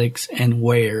products and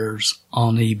wares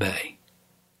on eBay.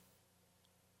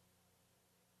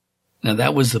 Now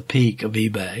that was the peak of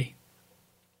eBay.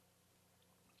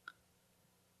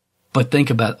 But think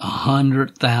about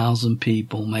 100,000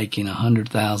 people making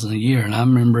 100,000 a year. And I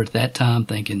remember at that time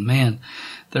thinking, man,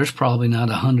 there's probably not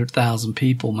 100,000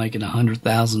 people making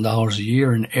 $100,000 a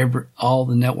year in all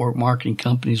the network marketing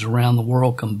companies around the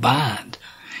world combined.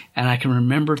 And I can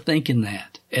remember thinking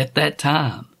that at that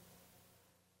time.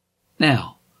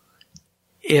 Now,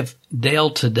 if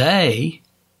Dale today,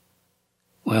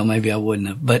 well, maybe I wouldn't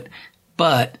have,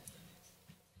 but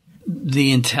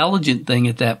the intelligent thing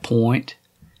at that point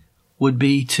would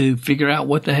be to figure out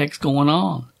what the heck's going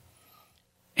on.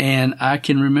 And I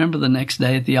can remember the next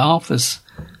day at the office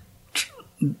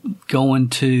going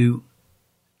to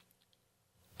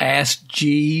Ask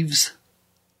Jeeves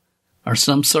or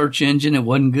some search engine. It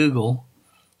wasn't Google.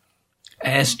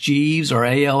 Ask Jeeves or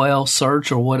AOL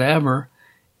search or whatever,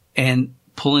 and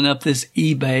pulling up this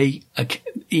eBay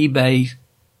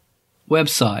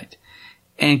website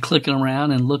and clicking around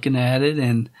and looking at it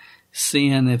and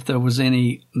seeing if there was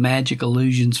any magic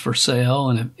illusions for sale.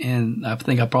 And I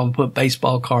think I probably put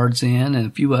baseball cards in and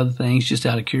a few other things just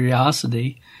out of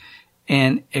curiosity.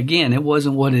 And again, it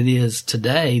wasn't what it is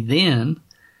today then,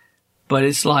 but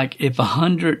it's like if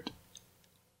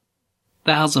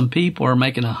 100,000 people are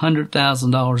making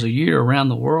 $100,000 a year around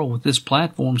the world with this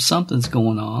platform, something's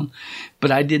going on.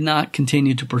 But I did not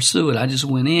continue to pursue it. I just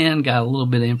went in, got a little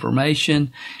bit of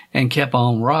information, and kept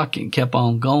on rocking, kept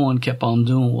on going, kept on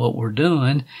doing what we're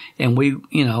doing. And we,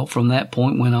 from that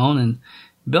point went on and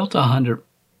built $100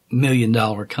 million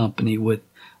company with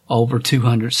over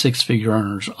 200 six-figure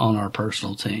earners on our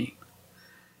personal team.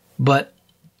 But,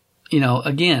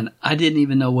 again, I didn't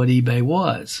even know what eBay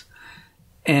was.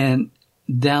 And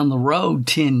down the road,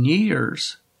 10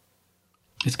 years,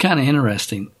 it's kind of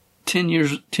interesting. 10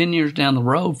 years down the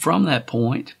road from that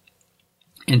point,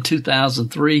 in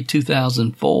 2003,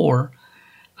 2004,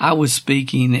 I was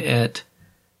speaking at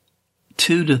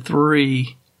 2 to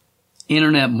 3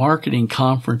 internet marketing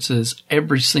conferences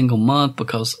every single month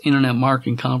because internet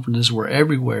marketing conferences were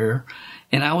everywhere.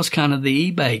 And I was kind of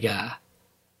the eBay guy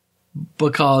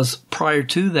because prior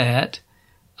to that,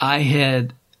 I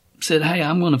had said, hey,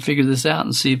 I'm going to figure this out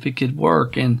and see if it could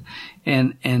work, and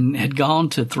had gone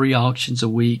to 3 auctions a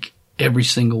week every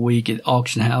single week at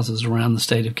auction houses around the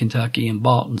state of Kentucky and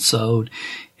bought and sold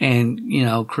and,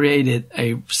 created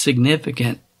a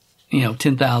significant,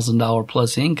 $10,000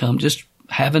 plus income, just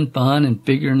having fun and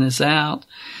figuring this out,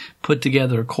 put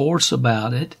together a course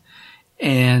about it.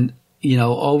 And,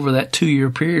 over that 2-year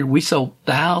period, we sold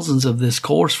thousands of this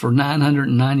course for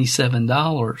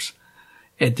 $997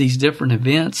 at these different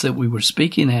events that we were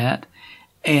speaking at.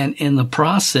 And in the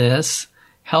process,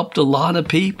 helped a lot of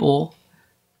people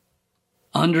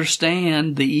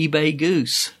understand the eBay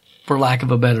goose, for lack of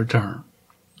a better term.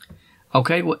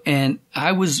 Okay. And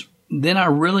I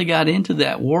really got into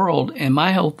that world, and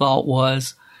my whole thought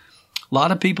was a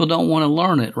lot of people don't want to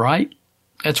learn it, right?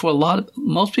 That's what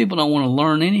most people don't want to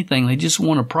learn anything. They just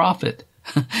want to profit.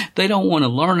 They don't want to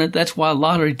learn it. That's why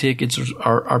lottery tickets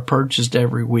are purchased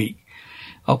every week.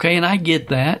 Okay. And I get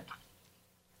that.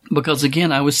 Because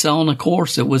again, I was selling a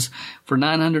course that was for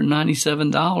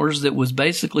 $997 that was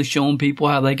basically showing people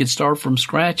how they could start from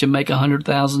scratch and make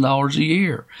 $100,000 a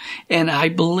year. And I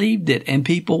believed it, and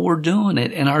people were doing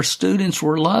it, and our students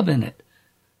were loving it.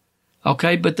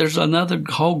 Okay, but there's another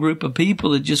whole group of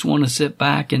people that just want to sit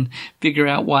back and figure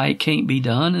out why it can't be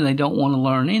done, and they don't want to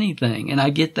learn anything. And I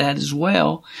get that as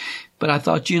well. But I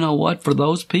thought, you know what, for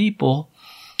those people,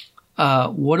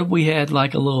 what if we had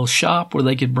like a little shop where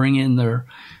they could bring in their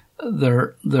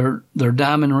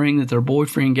diamond ring that their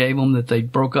boyfriend gave them that they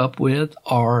broke up with,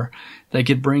 or they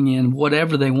could bring in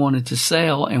whatever they wanted to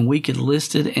sell, and we could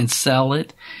list it and sell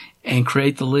it and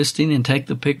create the listing and take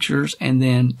the pictures and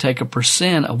then take a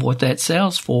 % of what that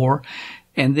sells for.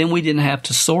 And then we didn't have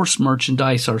to source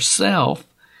merchandise ourselves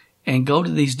and go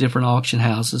to these different auction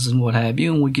houses and what have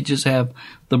you. And we could just have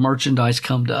the merchandise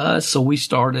come to us. So we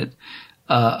started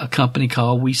a company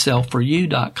called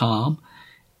WeSellForYou.com,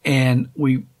 and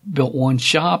we built one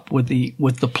shop with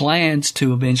the plans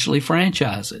to eventually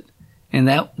franchise it. And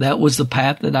that was the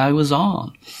path that I was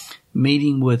on,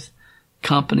 meeting with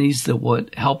companies that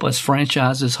would help us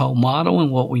franchise this whole model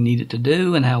and what we needed to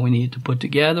do and how we needed to put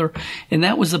together. And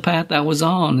that was the path I was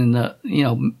on in the,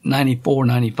 94,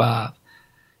 95.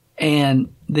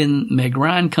 And then Meg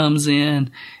Ryan comes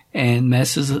in and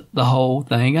messes the whole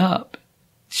thing up.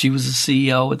 She was the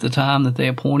CEO at the time that they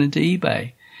appointed to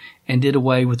eBay, and did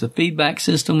away with the feedback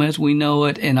system as we know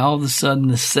it. And all of a sudden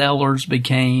the sellers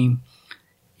became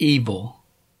evil.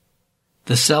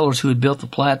 The sellers who had built the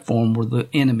platform were the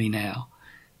enemy now,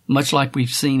 much like we've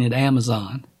seen at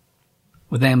Amazon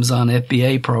with Amazon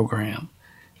FBA program,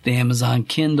 the Amazon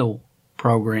Kindle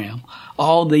program.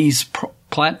 All these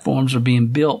platforms are being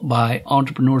built by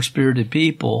entrepreneur spirited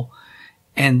people.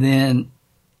 And then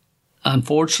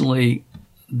unfortunately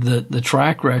the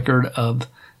track record of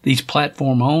these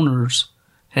platform owners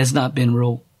has not been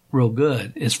real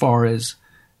good as far as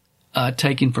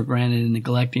taking for granted and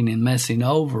neglecting and messing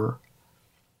over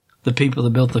the people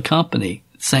that built the company.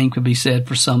 Same could be said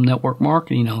for some network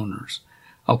marketing owners.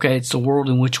 Okay, it's the world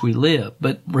in which we live.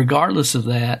 But regardless of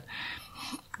that,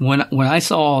 when I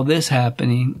saw all this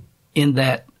happening in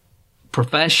that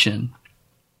profession,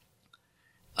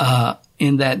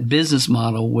 in that business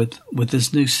model with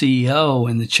this new CEO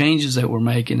and the changes that we're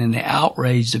making and the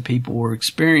outrage that people were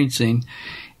experiencing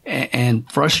and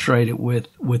frustrated with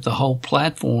the whole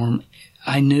platform,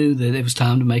 I knew that it was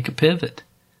time to make a pivot.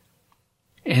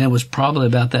 And it was probably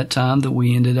about that time that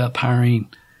we ended up hiring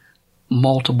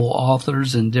multiple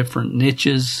authors in different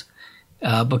niches,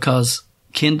 because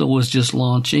Kindle was just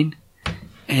launching,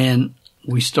 and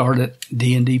we started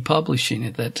D&D Publishing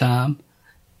at that time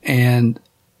and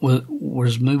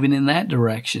was moving in that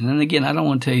direction. And again, I don't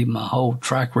want to tell you my whole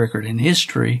track record in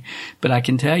history, but I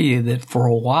can tell you that for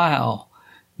a while,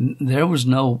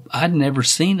 I'd never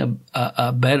seen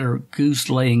a better goose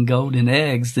laying golden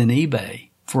eggs than eBay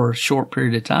for a short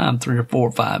period of time, 3 or 4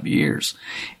 or 5 years.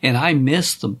 And I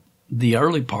missed the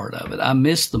early part of it. I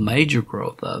missed the major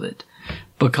growth of it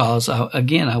because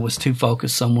I was too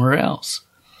focused somewhere else.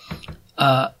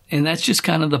 And that's just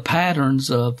kind of the patterns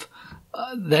of,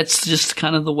 that's just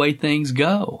kind of the way things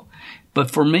go. But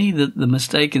for me, the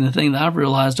mistake and the thing that I've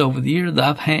realized over the years, that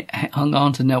I've hung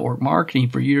on to network marketing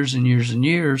for years and years and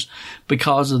years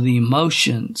because of the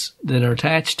emotions that are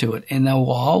attached to it. And they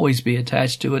will always be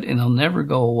attached to it, and they'll never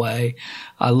go away.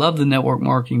 I love the network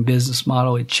marketing business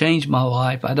model. It changed my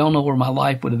life. I don't know where my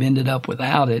life would have ended up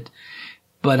without it,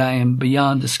 but I am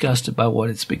beyond disgusted by what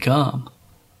it's become.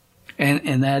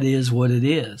 And that is what it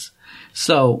is.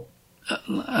 So,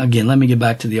 again, let me get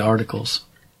back to the articles.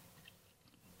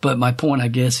 But my point, I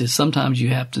guess, is sometimes you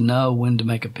have to know when to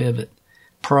make a pivot.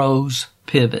 Pros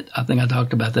pivot. I think I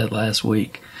talked about that last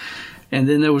week. And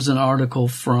then there was an article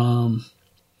from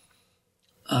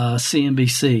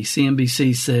CNBC.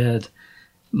 CNBC said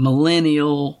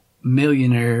millennial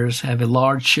millionaires have a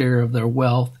large share of their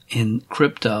wealth in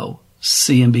crypto,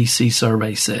 CNBC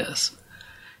survey says.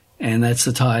 And that's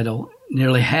the title.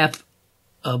 Nearly half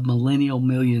of millennial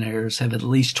millionaires have at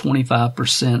least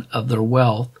 25% of their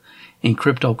wealth in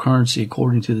cryptocurrency,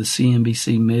 according to the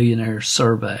CNBC Millionaire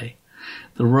Survey.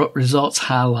 The results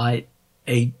highlight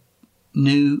a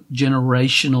new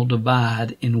generational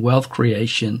divide in wealth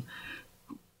creation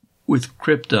with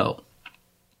crypto.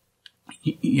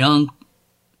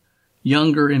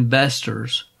 Younger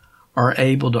investors are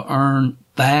able to earn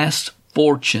vast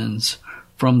fortunes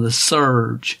from the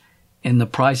surge in the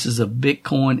prices of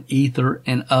Bitcoin, Ether,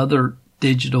 and other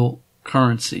digital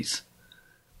currencies.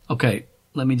 Okay,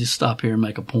 let me just stop here and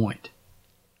make a point.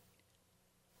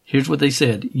 Here's what they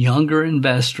said. Younger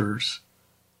investors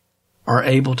are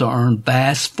able to earn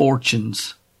vast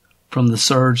fortunes from the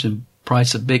surge in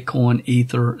price of Bitcoin,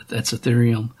 Ether, that's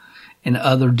Ethereum, and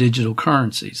other digital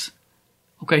currencies.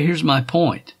 Okay, here's my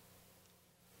point.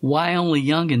 Why only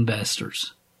young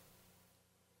investors?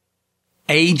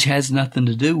 Age has nothing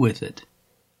to do with it.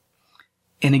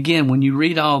 And again, when you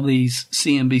read all these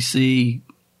CNBC,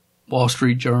 Wall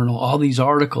Street Journal, all these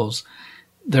articles,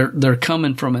 they're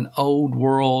coming from an old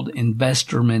world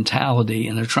investor mentality,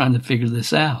 and they're trying to figure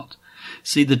this out.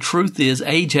 See, the truth is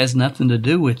age has nothing to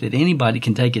do with it. Anybody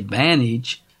can take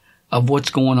advantage of what's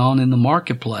going on in the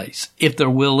marketplace if they're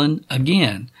willing,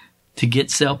 again, to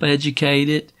get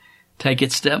self-educated, take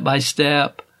it step by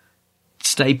step,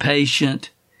 stay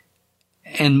patient,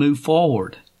 and move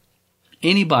forward.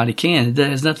 Anybody can. It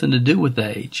has nothing to do with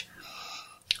age.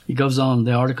 He goes on,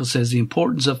 the article says, the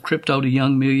importance of crypto to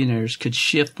young millionaires could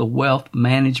shift the wealth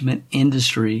management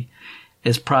industry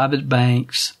as private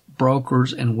banks,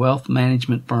 brokers, and wealth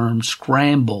management firms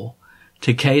scramble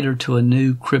to cater to a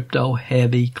new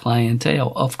crypto-heavy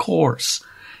clientele. Of course.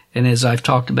 And as I've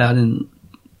talked about in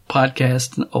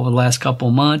podcasts over the last couple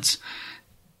of months,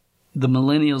 the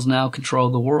millennials now control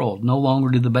the world. No longer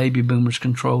do the baby boomers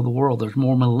control the world. There's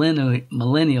more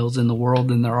millennials in the world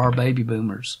than there are baby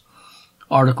boomers.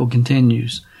 Article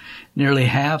continues. Nearly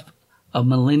half of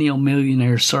millennial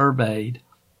millionaires surveyed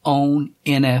own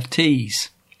NFTs,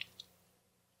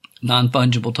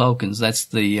 non-fungible tokens. That's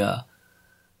the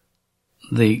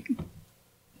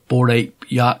Bored Ape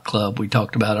Yacht Club we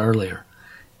talked about earlier,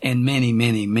 and many,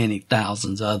 many, many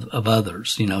thousands of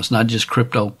others. You know, it's not just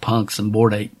crypto punks and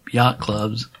Bored Ape Yacht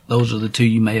Clubs. Those are the two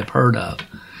you may have heard of.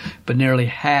 But nearly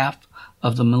half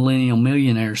of the millennial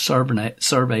millionaires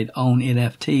surveyed own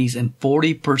NFTs, and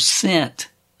 40%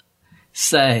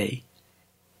 say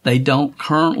they don't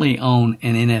currently own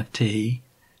an NFT,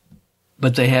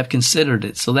 but they have considered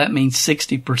it. So that means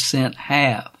 60%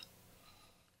 have.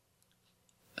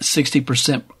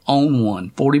 60% own one.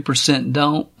 40%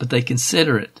 don't, but they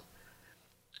consider it.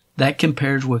 That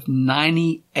compares with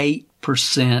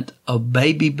 98% of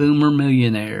baby boomer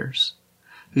millionaires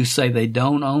who say they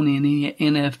don't own any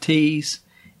NFTs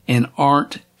and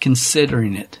aren't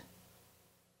considering it.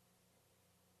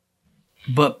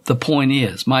 But the point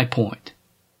is, my point,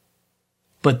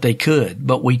 but they could,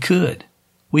 but we could.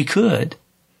 We could.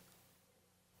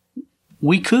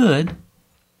 We could.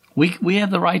 We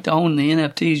have the right to own the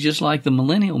NFTs just like the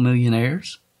millennial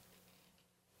millionaires.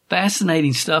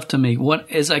 Fascinating stuff to me.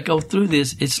 As I go through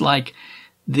this, it's like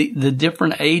the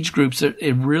different age groups,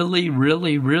 it really,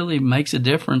 really, really makes a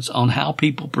difference on how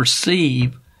people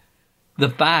perceive the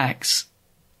facts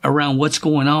around what's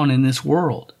going on in this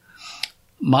world.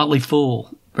 Motley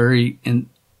Fool, very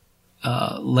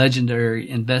legendary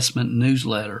investment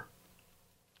newsletter.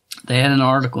 They had an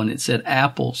article and it said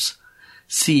Apple's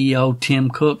CEO Tim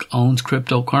Cook owns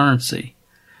cryptocurrency.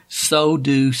 So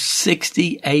do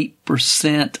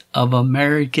 68% of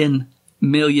American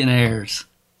millionaires.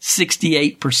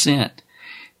 68%.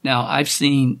 Now, I've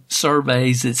seen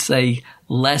surveys that say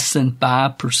less than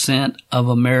 5% of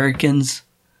Americans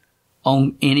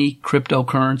own any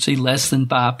cryptocurrency, less than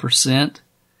 5%.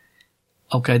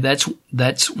 Okay,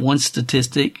 that's one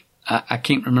statistic. I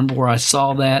can't remember where I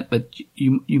saw that, but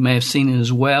you may have seen it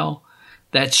as well.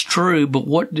 That's true, but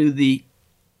what do the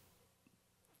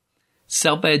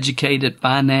self-educated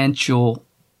financially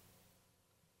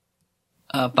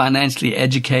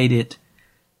educated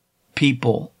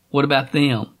people, what about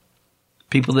them?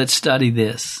 People that study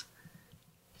this.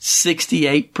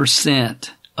 68%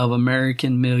 of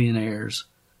American millionaires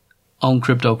own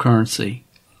cryptocurrency.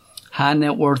 High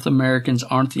net worth Americans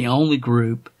aren't the only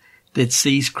group that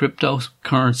sees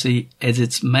cryptocurrency as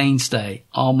its mainstay.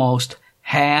 Almost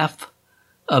half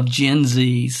of Gen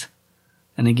Zs,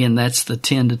 and again, that's the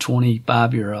 10 to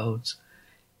 25-year-olds,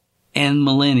 and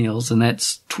millennials, and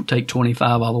that's take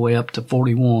 25 all the way up to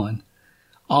 41,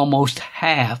 almost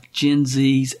half Gen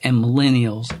Zs and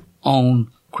millennials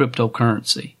own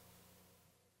cryptocurrency.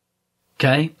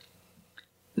 Okay?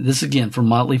 This again from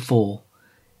Motley Fool.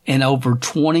 And over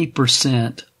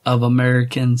 20% of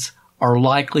Americans are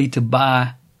likely to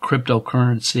buy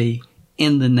cryptocurrency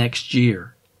in the next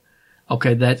year.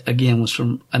 Okay, that again was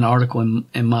from an article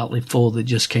in Motley Fool that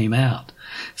just came out.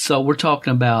 So we're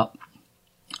talking about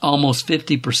almost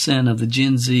 50% of the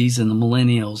Gen Zs and the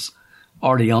millennials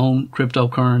already own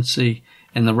cryptocurrency,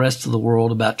 and the rest of the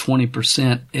world, about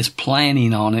 20%, is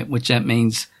planning on it, which that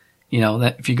means,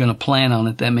 that if you're going to plan on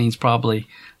it, that means probably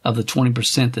of the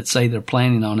 20% that say they're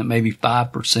planning on it, maybe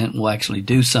 5% will actually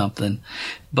do something.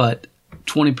 But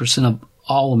 20% of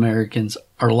all Americans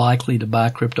are likely to buy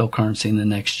cryptocurrency in the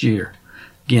next year.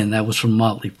 Again, that was from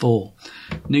Motley Fool.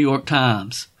 New York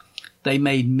Times. They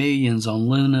made millions on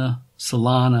Luna,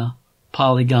 Solana,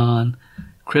 Polygon.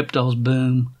 Crypto's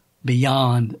boom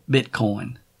beyond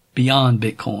Bitcoin. Beyond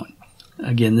Bitcoin.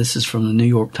 Again, this is from the New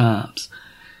York Times.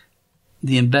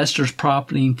 The investors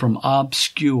profiting from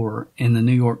obscure, in the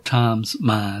New York Times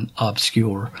mind,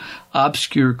 obscure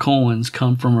coins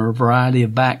come from a variety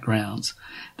of backgrounds.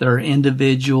 There are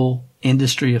individual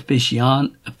industry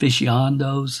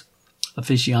aficionados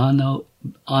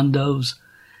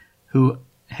who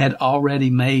had already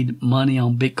made money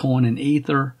on Bitcoin and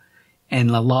Ether,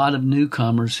 and a lot of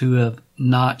newcomers who have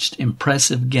notched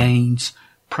impressive gains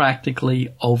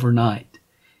practically overnight.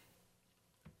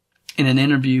 In an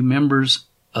interview, members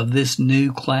of this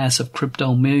new class of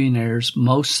crypto millionaires,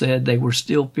 most said they were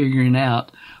still figuring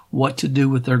out what to do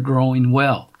with their growing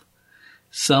wealth.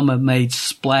 Some have made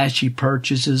splashy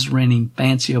purchases, renting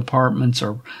fancy apartments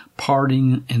or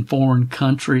partying in foreign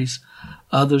countries.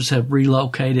 Others have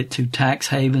relocated to tax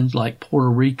havens like Puerto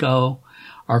Rico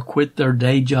or quit their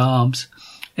day jobs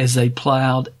as they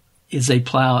plow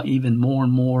even more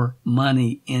and more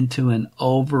money into an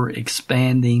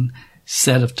over-expanding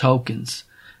set of tokens.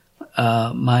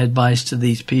 My advice to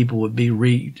these people would be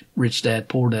read Rich Dad,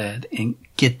 Poor Dad and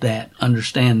get that,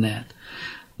 understand that.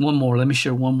 One more, let me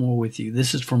share one more with you.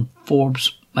 This is from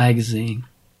Forbes magazine,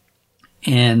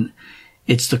 and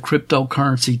it's the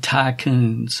cryptocurrency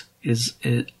tycoons is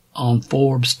on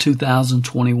Forbes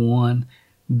 2021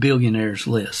 billionaires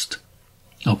list.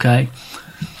 Okay?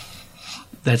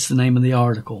 That's the name of the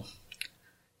article.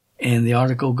 And the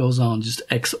article goes on, just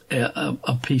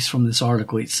a piece from this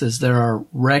article. It says there was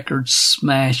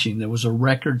a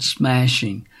record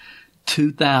smashing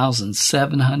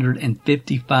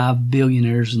 2,755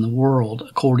 billionaires in the world,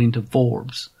 according to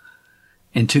Forbes,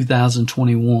 in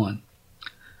 2021.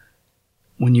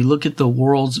 When you look at the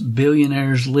world's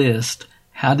billionaires list,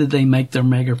 how did they make their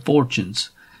mega fortunes?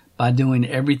 By doing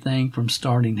everything from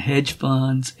starting hedge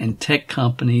funds and tech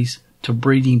companies to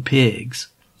breeding pigs.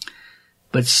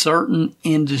 But certain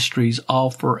industries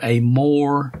offer a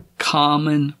more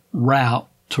common route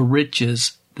to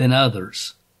riches than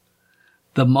others.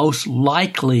 The most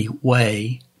likely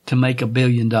way to make $1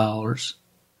 billion,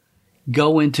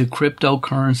 go into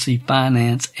cryptocurrency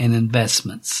finance and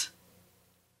investments.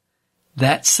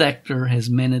 That sector has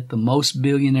minted the most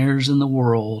billionaires in the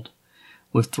world,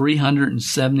 with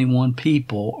 371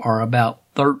 people, are about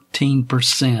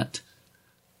 13%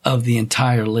 of the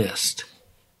entire list.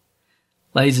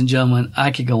 Ladies and gentlemen,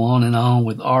 I could go on and on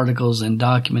with articles and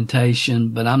documentation,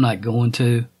 but I'm not going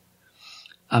to.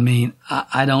 I mean,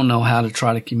 I don't know how to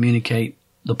try to communicate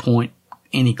the point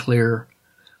any clearer.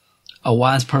 A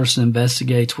wise person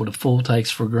investigates what a fool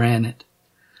takes for granted.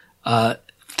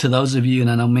 To those of you,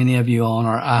 and I know many of you on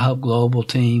our iHub Global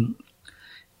team,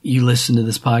 you listen to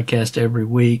this podcast every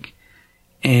week,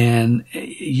 and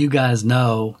you guys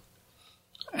know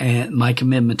and my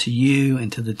commitment to you and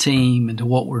to the team and to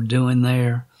what we're doing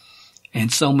there.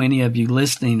 And so many of you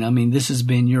listening, I mean, this has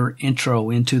been your intro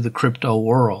into the crypto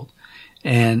world.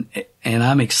 And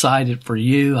I'm excited for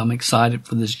you. I'm excited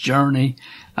for this journey.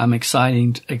 I'm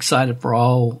excited for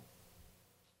all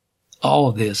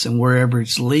of this and wherever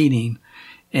it's leading.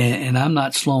 And I'm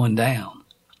not slowing down.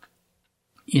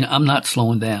 I'm not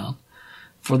slowing down.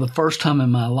 For the first time in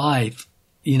my life,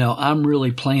 I'm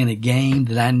really playing a game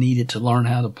that I needed to learn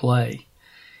how to play.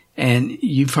 And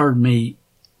you've heard me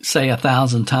say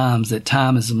 1,000 times that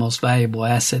time is the most valuable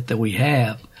asset that we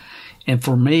have. And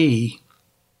for me,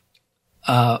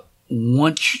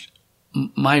 once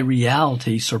my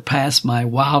reality surpassed my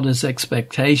wildest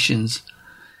expectations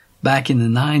back in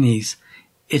the 90s,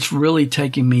 it's really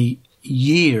taken me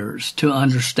years to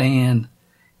understand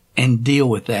and deal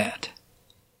with that.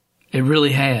 It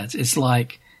really has. It's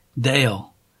like,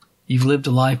 Dale, You've lived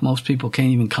a life most people can't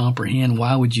even comprehend.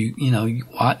 Why would you,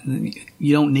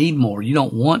 you don't need more. You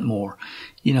don't want more,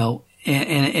 and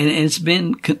it's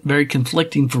been very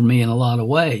conflicting for me in a lot of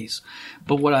ways.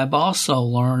 But what I've also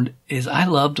learned is I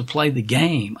love to play the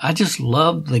game. I just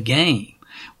love the game,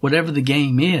 whatever the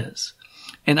game is.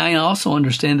 And I also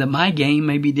understand that my game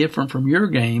may be different from your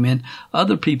game and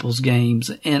other people's games.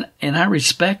 And I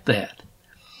respect that.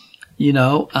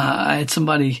 I had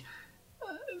somebody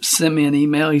sent me an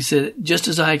email. He said, just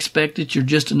as I expected, you're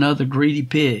just another greedy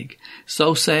pig.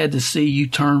 So sad to see you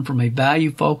turn from a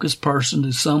value-focused person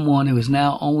to someone who is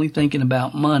now only thinking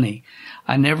about money.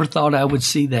 I never thought I would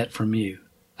see that from you.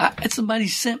 Somebody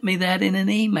sent me that in an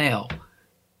email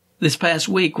this past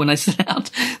week when I sent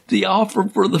out the offer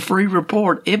for the free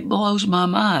report. It blows my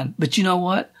mind. But you know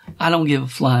what? I don't give a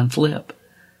flying flip.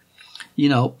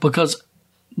 Because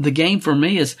the game for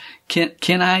me is,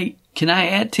 can I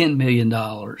add $10 million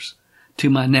to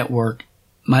my net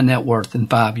worth in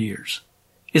 5 years?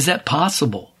 Is that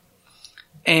possible?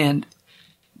 And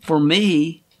for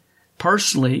me,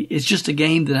 personally, it's just a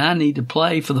game that I need to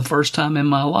play for the first time in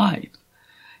my life.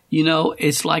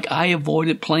 It's like I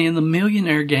avoided playing the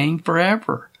millionaire game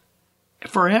forever.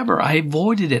 Forever. I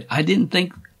avoided it. I didn't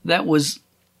think there was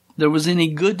any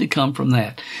good to come from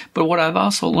that. But what I've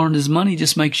also learned is money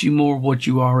just makes you more of what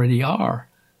you already are.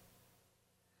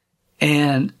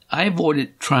 And I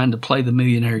avoided trying to play the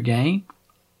millionaire game.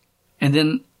 And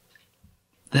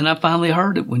then I finally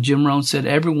heard it when Jim Rohn said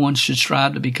everyone should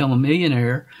strive to become a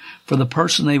millionaire for the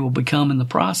person they will become in the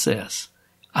process.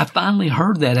 I finally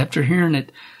heard that after hearing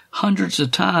it hundreds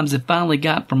of times. It finally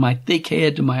got from my thick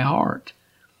head to my heart.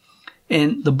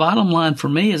 And the bottom line for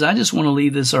me is I just want to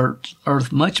leave this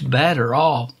earth much better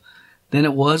off than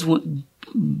it was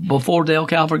before Dale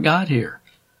Calvert got here.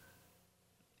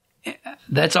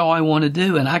 That's all I want to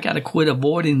do. And I got to quit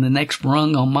avoiding the next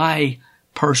rung on my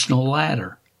personal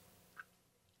ladder.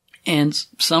 And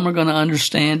some are going to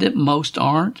understand it. Most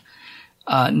aren't.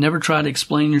 Never try to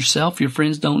explain yourself. Your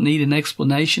friends don't need an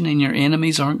explanation, and your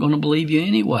enemies aren't going to believe you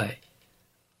anyway.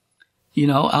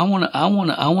 I want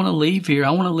to leave here.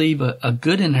 I want to leave a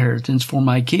good inheritance for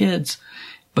my kids.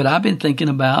 But I've been thinking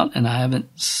about, and I haven't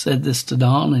said this to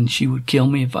Dawn, and she would kill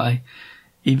me if I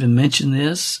even mention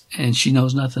this, and she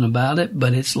knows nothing about it.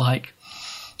 But it's like,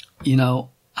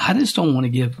 I just don't want to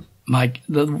give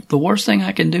the worst thing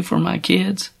I can do for my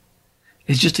kids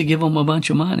is just to give them a bunch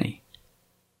of money.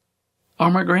 Or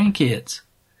my grandkids.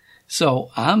 So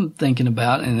I'm thinking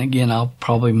about, and again, I'll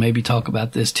probably maybe talk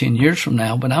about this 10 years from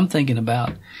now, but I'm thinking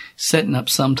about setting up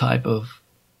some type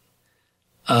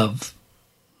of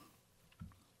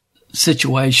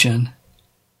situation,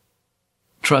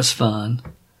 trust fund,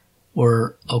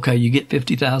 where, okay, you get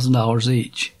 $50,000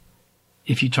 each.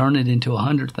 If you turn it into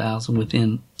 $100,000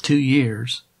 within 2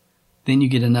 years, then you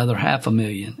get another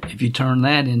 $500,000. If you turn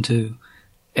that into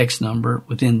X number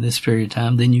within this period of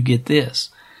time, then you get this.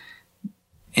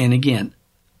 And again,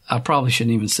 I probably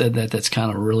shouldn't even said that. That's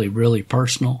kind of really, really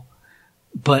personal.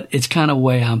 But it's kind of the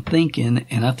way I'm thinking,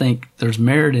 and I think there's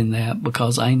merit in that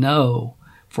because I know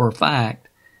for a fact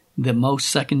that most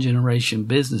second-generation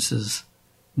businesses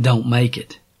don't make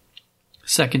it.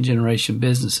 Second-generation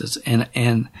businesses.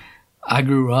 And I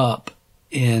grew up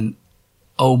in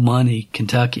Old Money,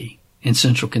 Kentucky, in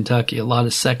central Kentucky, a lot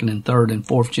of second and third and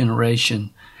fourth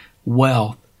generation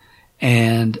wealth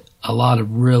and a lot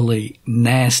of really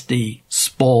nasty,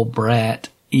 spoiled brat,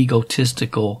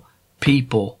 egotistical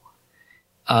people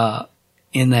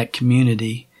in that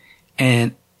community.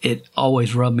 And it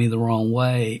always rubbed me the wrong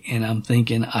way. And I'm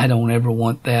thinking, I don't ever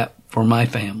want that for my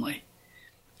family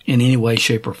in any way,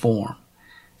 shape, or form.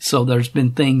 So there's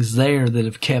been things there that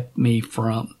have kept me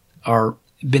from, or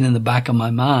been in the back of my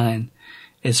mind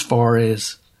as far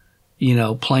as,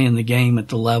 playing the game at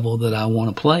the level that I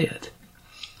want to play it.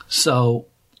 So,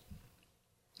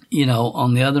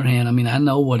 on the other hand, I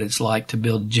know what it's like to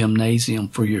build a gymnasium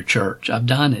for your church. I've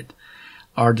done it.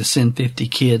 Or to send 50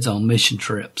 kids on mission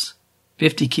trips.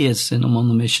 50 kids, send them on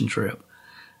the mission trip.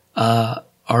 Or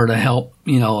to help,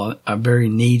 a very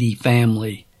needy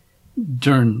family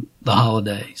during the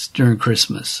holidays, during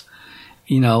Christmas.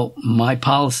 My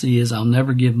policy is I'll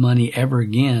never give money ever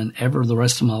again, ever the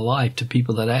rest of my life to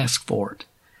people that ask for it.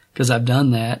 Because I've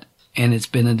done that, and it's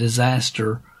been a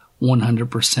disaster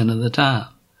 100% of the time.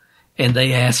 And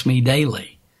they ask me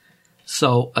daily.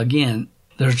 So, again,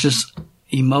 there's just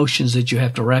emotions that you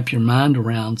have to wrap your mind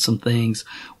around some things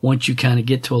once you kind of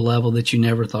get to a level that you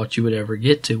never thought you would ever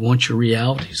get to, once your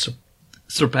reality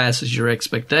surpasses your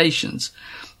expectations.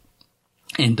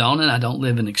 And Dawn and I don't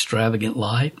live an extravagant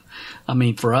life.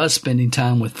 For us, spending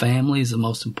time with family is the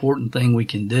most important thing we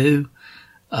can do.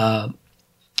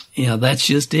 That's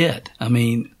just it. I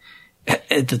mean,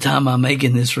 at the time I'm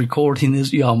making this recording,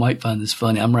 y'all might find this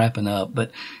funny. I'm wrapping up,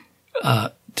 but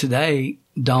today,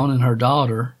 Dawn and her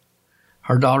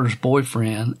daughter's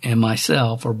boyfriend, and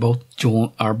myself are both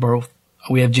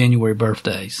we have January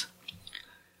birthdays.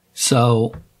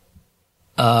 So,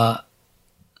 Dawn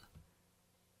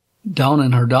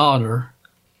and her daughter,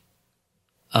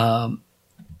 her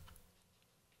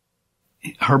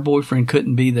boyfriend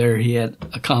couldn't be there. He had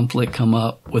a conflict come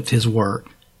up with his work.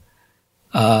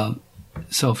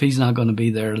 So if he's not going to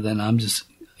be there, then I'm just,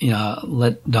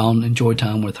 let Dawn enjoy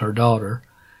time with her daughter,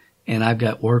 and I've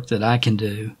got work that I can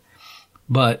do.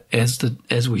 But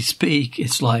as we speak,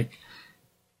 it's like,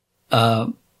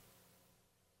 Dawn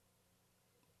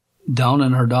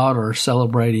and her daughter are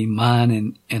celebrating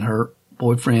mine and her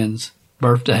boyfriend's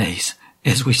birthdays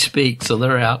as we speak. So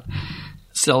they're out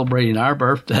celebrating our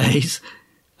birthdays.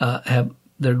 They're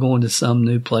going to some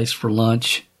new place for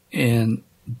lunch in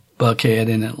Buckhead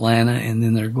in Atlanta, and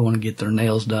then they're going to get their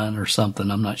nails done or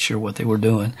something. I'm not sure what they were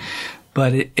doing,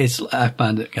 but I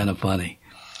find it kind of funny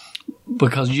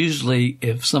because usually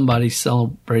if somebody's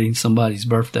celebrating somebody's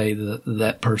birthday,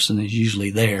 that person is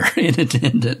usually there in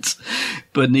attendance,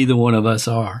 but neither one of us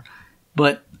are.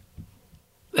 But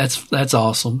that's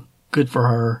awesome. Good for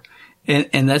her.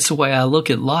 And that's the way I look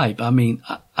at life. I mean,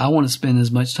 I want to spend as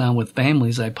much time with family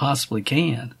as I possibly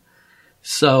can.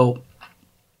 So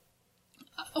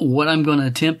what I'm going to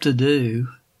attempt to do,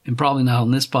 and probably not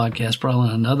on this podcast, probably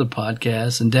on another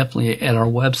podcast, and definitely at our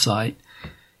website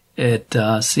at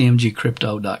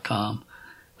cmgcrypto.com,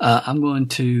 I'm going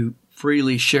to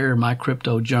freely share my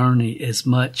crypto journey as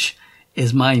much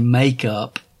as my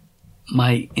makeup,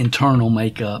 my internal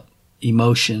makeup,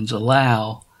 emotions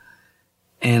allow.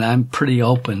 And I'm pretty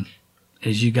open,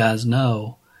 as you guys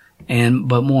know,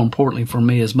 but more importantly for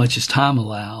me, as much as time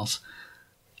allows,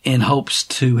 in hopes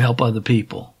to help other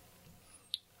people.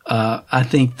 I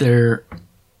think there's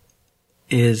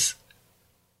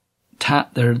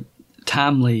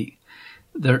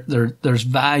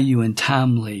value in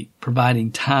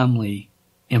providing timely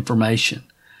information.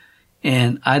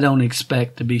 And I don't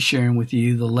expect to be sharing with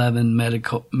you the 11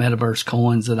 metaverse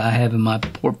coins that I have in my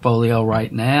portfolio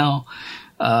right now.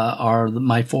 Or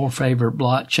my 4 favorite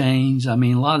blockchains. I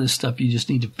mean, a lot of this stuff you just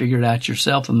need to figure it out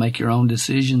yourself and make your own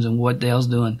decisions. And what Dale's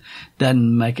doing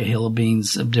doesn't make a hill of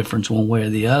beans of difference one way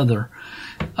or the other.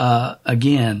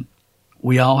 Again,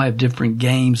 we all have different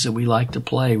games that we like to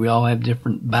play. We all have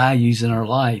different values in our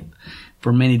life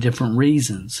for many different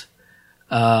reasons.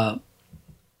 When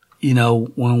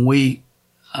we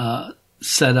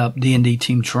set up D&D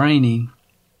team training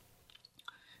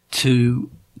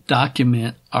to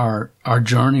document our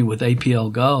journey with APL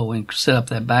Go and set up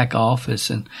that back office,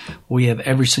 and we have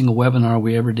every single webinar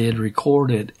we ever did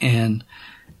recorded, and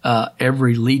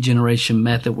every lead generation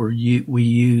method we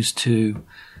use to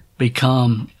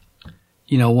become,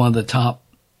 one of the top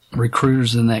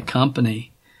recruiters in that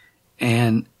company,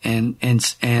 and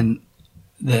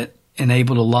that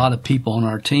enabled a lot of people on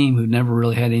our team who never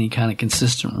really had any kind of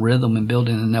consistent rhythm in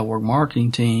building a network marketing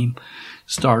team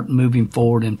start moving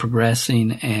forward and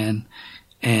progressing and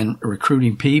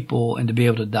recruiting people, and to be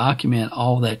able to document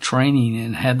all that training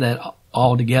and have that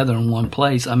all together in one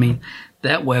place. I mean,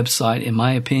 that website, in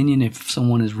my opinion, if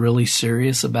someone is really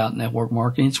serious about network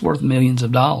marketing, it's worth millions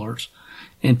of dollars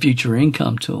in future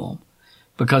income to them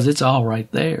because it's all right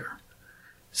there.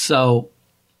 So,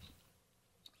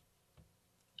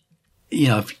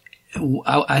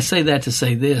 I say that to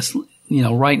say this,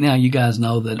 right now you guys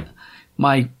know that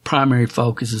my primary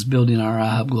focus is building our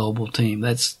iHub Global team.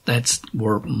 That's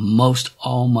where most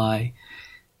all my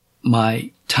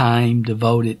time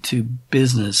devoted to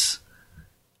business,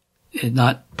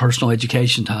 not personal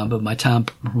education time, but my time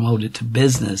promoted to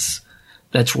business.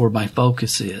 That's where my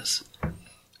focus is.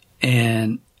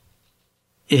 And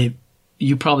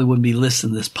you probably wouldn't be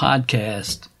listening to this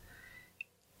podcast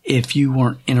if you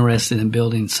weren't interested in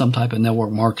building some type of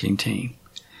network marketing team.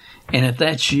 And if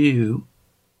that's you,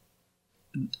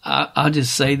 I'll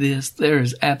just say this, there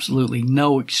is absolutely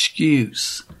no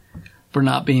excuse for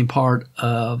not being part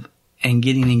of and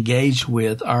getting engaged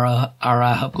with our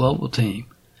iHub Global team.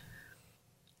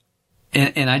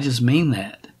 And I just mean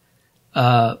that.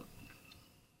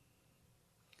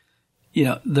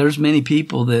 There's many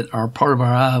people that are part of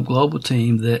our iHub Global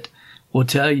team that will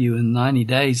tell you in 90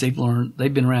 days they've been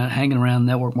hanging around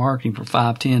network marketing for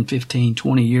 5, 10, 15,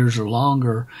 20 years or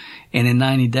longer. And in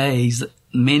 90 days,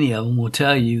 many of them will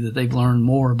tell you that they've learned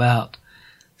more about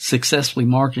successfully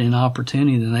marketing an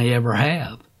opportunity than they ever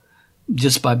have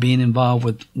just by being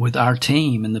involved with our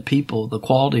team and the people, the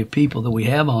quality of people that we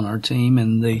have on our team,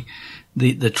 and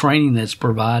the training that's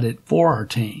provided for our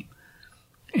team.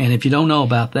 And if you don't know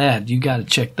about that, you got to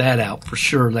check that out for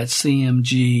sure. That's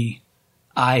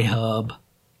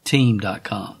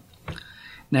cmgihubteam.com.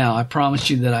 Now, I promised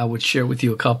you that I would share with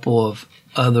you a couple of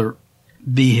other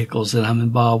vehicles that I'm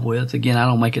involved with. Again, I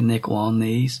don't make a nickel on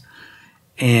these.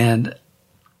 And,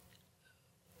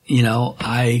 you know,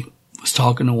 I was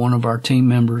talking to one of our team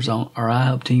members, our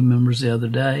iHub team members, the other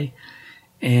day,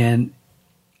 and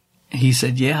he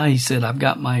said, I've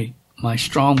got my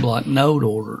Strong Block node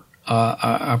order.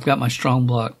 I've got my Strong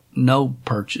Block node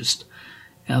purchased.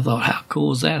 And I thought, how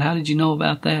cool is that? How did you know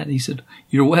about that? He said,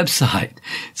 your website.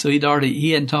 So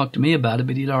he hadn't talked to me about it,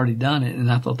 but he'd already done it.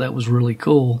 And I thought that was really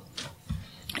cool.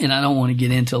 And I don't want to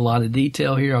get into a lot of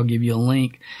detail here. I'll give you a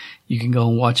link. You can go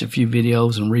and watch a few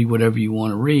videos and read whatever you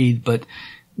want to read. But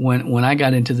when I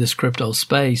got into this crypto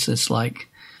space, it's like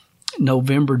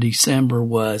November, December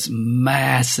was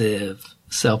massive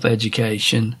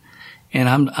self-education. And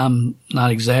I'm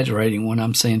not exaggerating when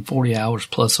I'm saying 40 hours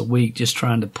plus a week, just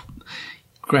trying to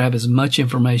grab as much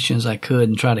information as I could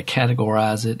and try to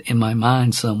categorize it in my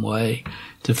mind some way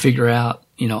to figure out,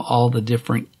 you know, all the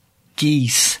different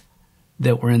geese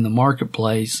that were in the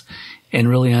marketplace, and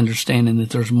really understanding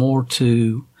that there's more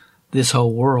to this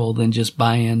whole world than just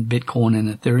buying Bitcoin and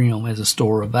Ethereum as a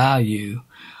store of value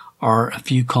or a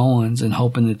few coins and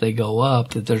hoping that they go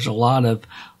up, that there's a lot of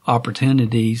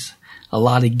opportunities, a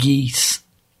lot of geese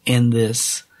in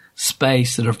this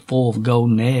space that are full of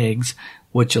golden eggs,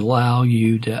 which allow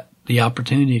you the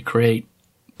opportunity to create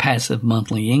passive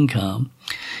monthly income.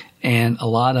 And a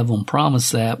lot of them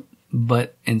promise that,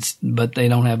 but they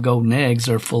don't have golden eggs.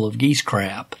 They're full of geese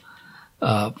crap,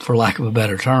 for lack of a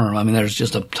better term. I mean, there's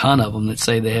just a ton of them that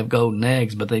say they have golden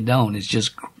eggs, but they don't. It's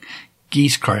just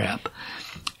geese crap.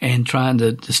 And trying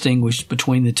to distinguish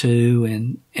between the two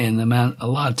and the amount, a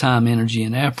lot of time, energy,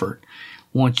 and effort.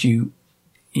 Once you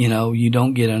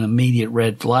don't get an immediate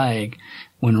red flag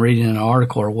when reading an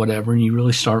article or whatever, and you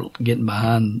really start getting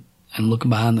behind and looking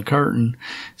behind the curtain.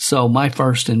 So my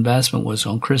first investment was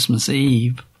on Christmas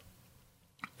Eve,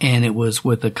 and it was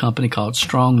with a company called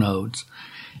Strong Nodes.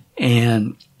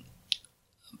 And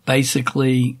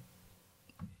basically,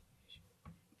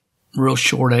 real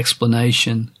short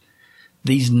explanation,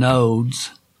 these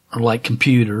nodes are like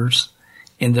computers,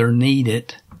 and they're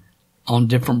needed on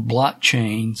different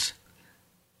blockchains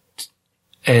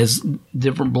as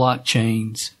different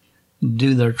blockchains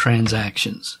do their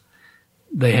transactions.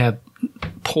 They have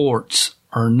ports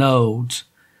or nodes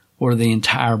where the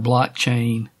entire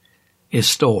blockchain is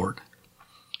stored,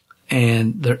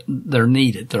 and they're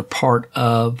needed. They're part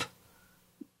of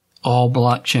all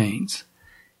blockchains.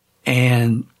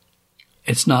 And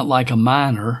it's not like a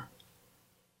miner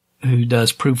who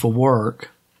does proof of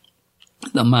work.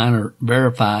 The miner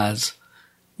verifies,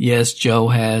 yes, Joe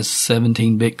has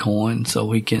 17 Bitcoin, so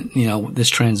we can, this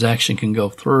transaction can go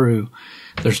through.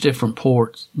 There's different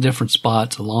ports, different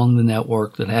spots along the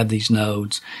network that have these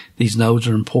nodes. These nodes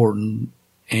are important,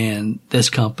 and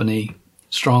this company,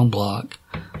 StrongBlock,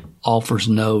 offers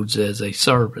nodes as a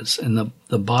service. And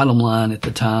the bottom line at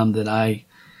the time that I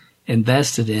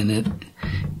invested in it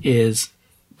is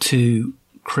to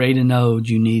create a node,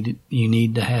 you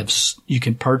need to have, you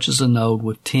can purchase a node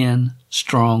with 10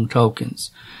 Strong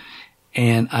tokens.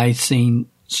 And I've seen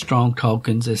Strong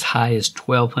tokens as high as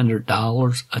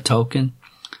 $1,200 a token.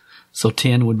 So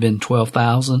 10 would have been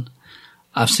 12,000.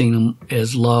 I've seen them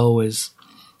as low as,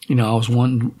 I was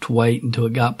wanting to wait until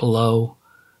it got below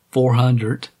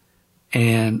 400,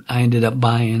 and I ended up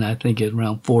buying, I think, at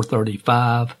around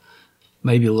 435,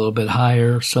 maybe a little bit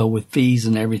higher. So with fees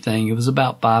and everything, it was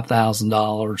about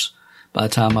 $5,000 by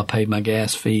the time I paid my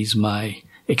gas fees, my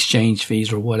exchange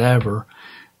fees or whatever,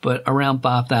 but around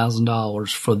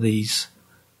 $5,000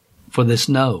 for this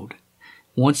node.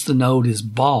 Once the node is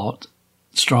bought,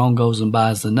 Strong goes and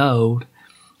buys the node,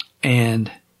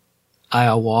 and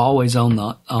I will always own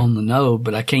the node,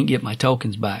 but I can't get my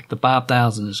tokens back. The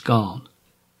 5,000 is gone.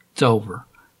 It's over.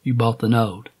 You bought the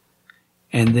node.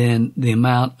 And then the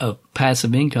amount of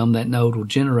passive income that node will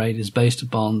generate is based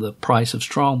upon the price of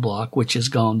StrongBlock, which has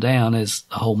gone down as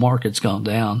the whole market's gone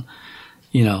down,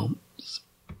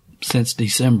 since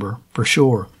December for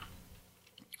sure.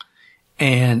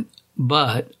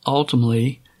 But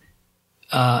ultimately,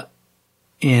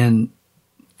 in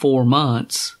 4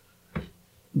 months,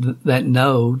 that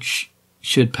node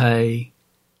should pay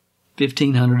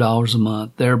 $1,500 a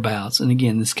month, thereabouts. And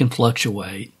again, this can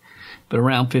fluctuate, but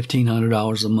around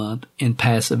 $1,500 a month in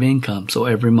passive income. So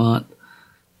every month,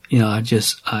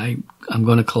 I'm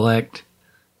going to collect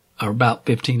or about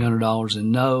 $1,500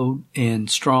 in node in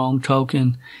Strong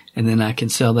token, and then I can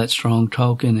sell that Strong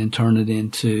token and turn it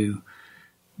into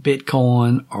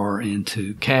Bitcoin or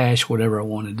into cash, whatever I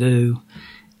want to do.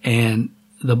 And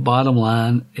the bottom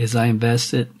line is I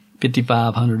invested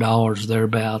 $5,500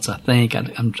 thereabouts. I think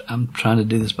I'm trying to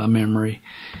do this by memory.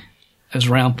 It was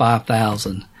around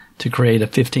 $5,000 to create a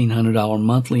 $1,500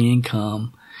 monthly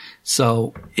income.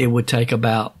 So it would take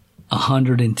about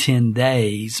 110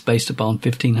 days based upon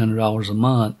 $1,500 a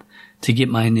month to get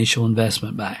my initial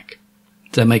investment back.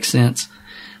 Does that make sense?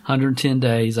 110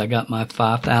 days, I got my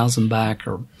 $5,000 back,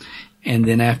 and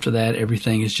then after that,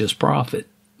 everything is just profit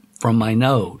from my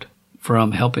node,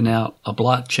 from helping out a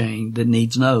blockchain that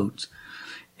needs nodes.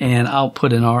 And I'll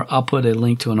put a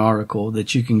link to an article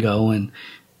that you can go and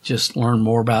just learn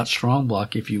more about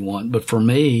StrongBlock if you want. But for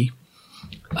me,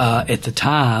 at the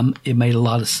time, it made a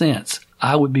lot of sense.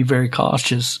 I would be very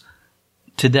cautious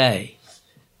today,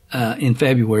 in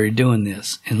February, doing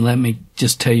this. And let me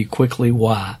just tell you quickly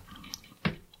why.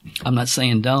 I'm not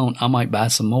saying don't. I might buy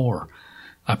some more.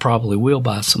 I probably will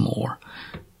buy some more.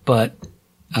 But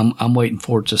I'm waiting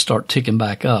for it to start ticking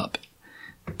back up.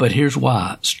 But here's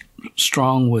why.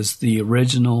 Strong was the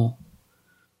original.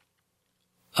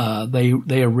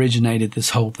 They originated this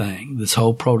whole thing, this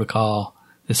whole protocol,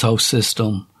 this whole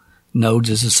system, nodes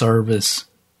as a service.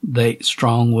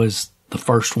 Strong was the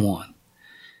first one,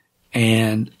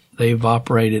 and they've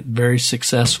operated very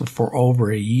successful for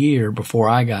over a year before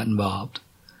I got involved.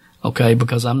 Okay,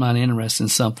 because I'm not interested in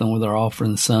something where they're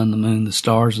offering the sun, the moon, the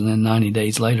stars, and then 90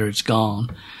 days later it's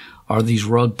gone. Or these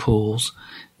rug pulls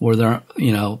where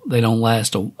they don't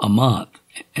last a month,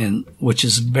 and which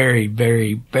is very,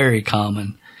 very, very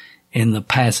common in the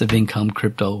passive income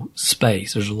crypto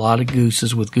space. There's a lot of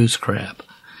gooses with goose crap.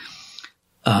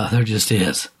 There just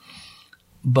is.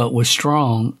 But with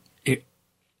Strong,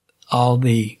 all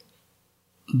the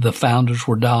founders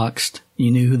were doxxed.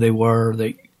 You knew who they were.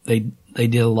 They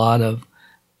did a lot of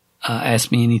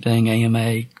Ask Me Anything,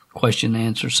 AMA, question and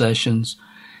answer sessions.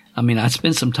 I mean, I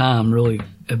spent some time really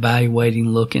evaluating,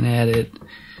 looking at it,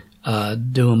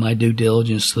 doing my due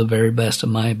diligence to the very best of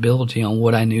my ability on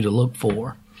what I knew to look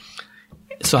for.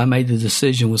 So I made the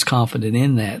decision, was confident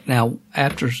in that. Now,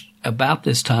 about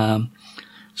this time,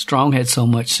 Strong had so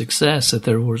much success that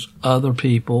there was other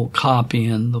people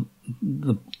copying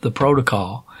the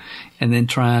protocol and then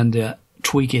trying to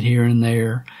tweak it here and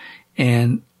there.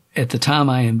 And at the time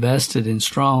I invested in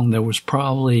Strong, there was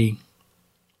probably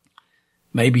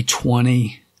maybe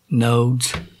 20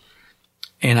 nodes.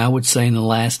 And I would say in the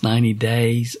last 90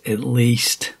 days, at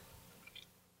least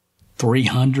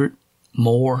 300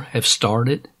 more have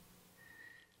started.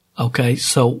 Okay,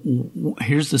 so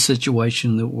here's the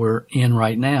situation that we're in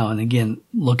right now. And again,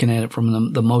 looking at it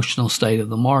from the emotional state of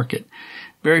the market,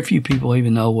 very few people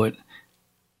even know what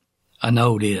a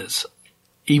node is,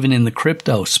 even in the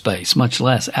crypto space, much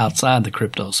less outside the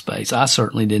crypto space. I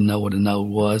certainly didn't know what a node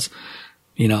was,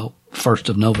 1st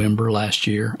of November last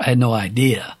year. I had no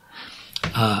idea.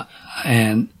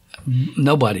 And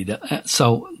nobody does.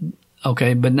 So,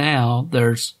 okay, but now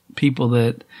there's people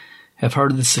that have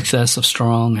heard of the success of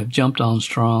Strong, have jumped on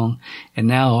Strong, and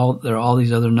now all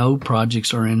these other node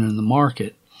projects are entering the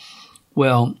market.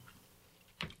 Well,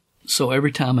 so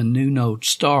every time a new node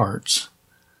starts,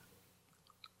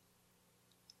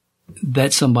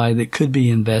 that's somebody that could be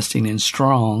investing in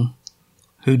Strong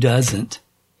who doesn't.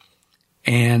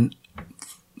 And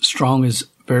Strong is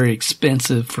very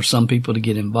expensive for some people to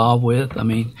get involved with. I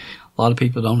mean, a lot of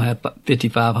people don't have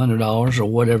 $5,500 or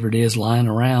whatever it is lying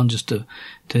around just to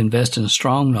invest in a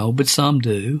Strong node, but some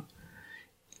do.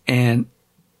 And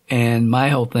my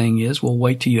whole thing is, well,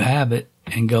 wait till you have it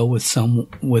and go with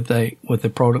a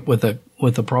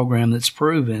program that's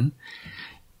proven.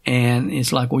 And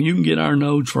it's like, well, you can get our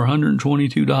nodes for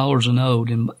 $122 a node.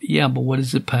 And yeah, but what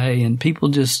does it pay? And people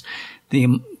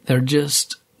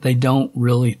they don't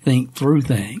really think through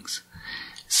things.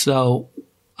 So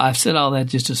I've said all that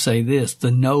just to say this: the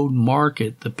node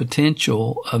market, the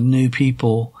potential of new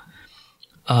people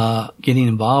getting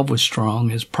involved with Strong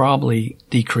has probably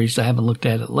decreased. I haven't looked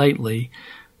at it lately,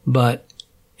 but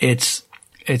it's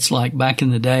like back in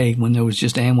the day when there was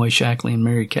just Amway, Shackley, and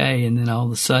Mary Kay, and then all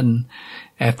of a sudden,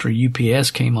 after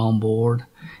UPS came on board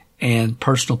and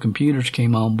personal computers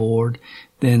came on board,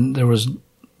 then there was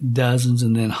dozens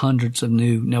and then hundreds of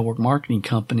new network marketing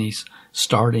companies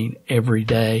starting every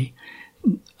day.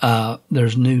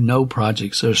 There's new node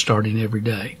projects that are starting every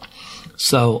day.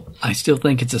 So I still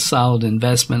think it's a solid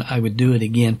investment. I would do it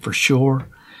again for sure,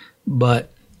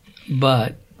 but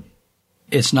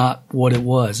it's not what it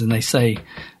was. And they say,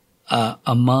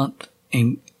 a month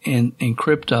in in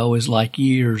crypto is like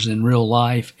years in real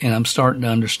life, and I'm starting to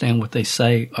understand what they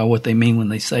say or what they mean when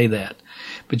they say that.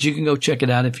 But you can go check it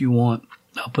out if you want.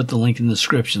 I'll put the link in the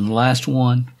description. The last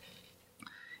one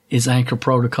is Anchor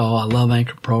Protocol. I love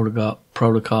Anchor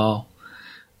Protocol.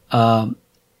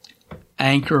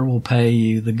 Anchor will pay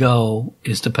you, the goal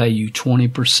is to pay you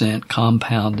 20%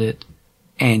 compounded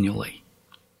annually.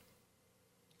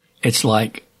 It's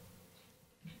like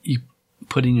you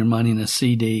putting your money in a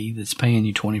CD that's paying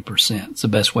you 20%. It's the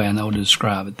best way I know to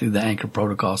describe it, through the Anchor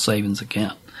Protocol savings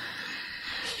account.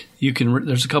 You can,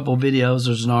 there's a couple of videos,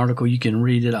 there's an article, you can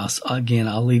read it.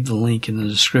 I'll leave the link in the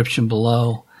description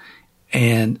below.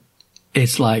 And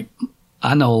it's like,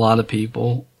 I know a lot of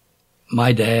people,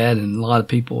 my dad and a lot of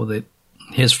people that,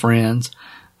 his friends,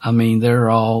 I mean, they're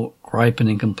all griping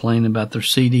and complaining about their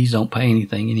CDs don't pay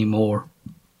anything anymore.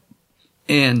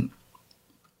 And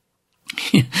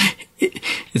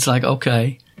it's like,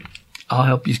 okay, I'll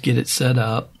help you get it set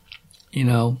up. You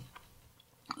know,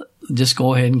 just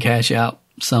go ahead and cash out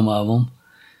some of them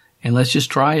and let's just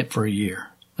try it for a year.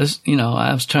 I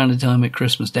was trying to tell him at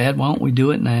Christmas, Dad, why don't we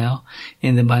do it now?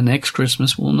 And then by next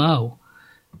Christmas, we'll know.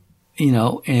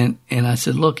 And I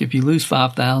said, look, if you lose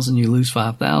 5,000, you lose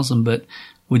 5,000, but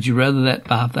would you rather that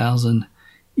 5,000,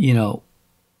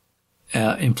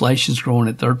 inflation's growing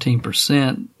at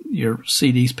 13%, your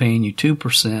CD's paying you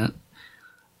 2%,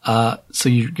 so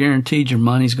you're guaranteed your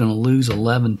money's going to lose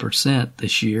 11%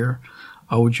 this year,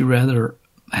 or would you rather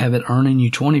have it earning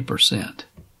you 20%?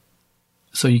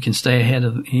 So you can stay ahead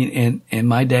of, and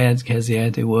my dad has the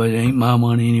attitude, well, it ain't my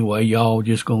money anyway, y'all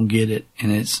just gonna get it,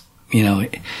 and it's,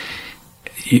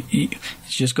 it's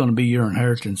just going to be your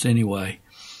inheritance anyway.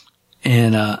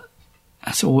 And I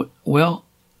said, well,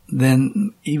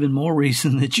 then even more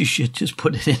reason that you should just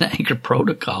put it in Anchor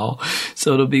Protocol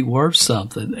so it'll be worth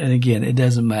something. And again, it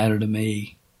doesn't matter to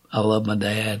me. I love my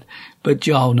dad, but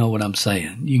y'all know what I'm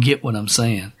saying. You get what I'm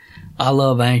saying. I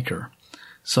love Anchor.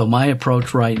 So my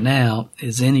approach right now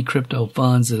is any crypto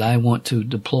funds that I want to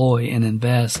deploy and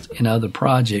invest in other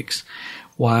projects,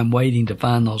 while I'm waiting to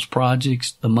find those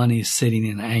projects, the money is sitting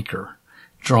in Anchor,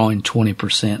 drawing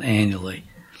 20% annually.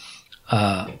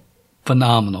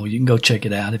 Phenomenal. You can go check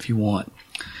it out if you want.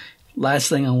 Last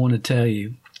thing I want to tell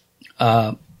you,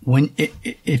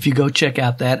 if you go check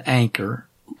out that Anchor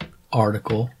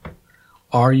article,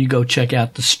 or you go check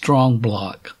out the Strong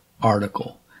Block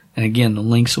article, and again, the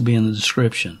links will be in the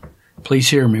description. Please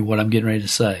hear me what I'm getting ready to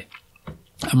say.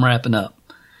 I'm wrapping up.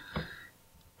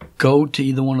 Go to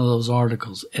either one of those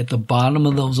articles. At the bottom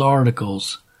of those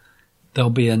articles, there'll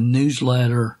be a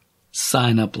newsletter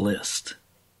sign-up list.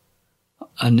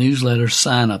 A newsletter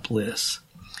sign-up list.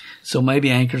 So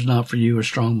maybe Anchor's not for you or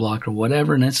Strong Block or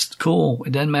whatever, and it's cool.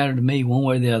 It doesn't matter to me one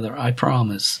way or the other, I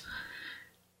promise.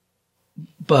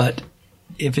 But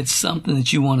if it's something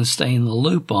that you want to stay in the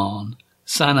loop on,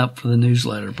 sign up for the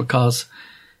newsletter, because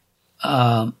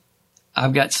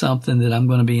I've got something that I'm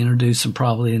going to be introducing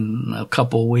probably in a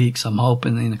couple of weeks. I'm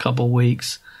hoping in a couple of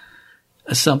weeks.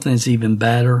 Something that's even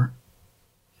better.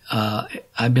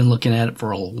 I've been looking at it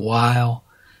for a while.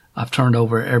 I've turned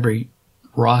over every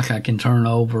rock I can turn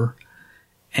over.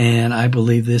 And I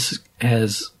believe this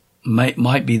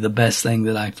might be the best thing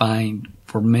that I find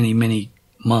for many, many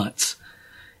months.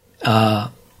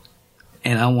 And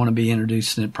I want to be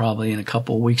introducing it probably in a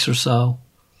couple of weeks or so.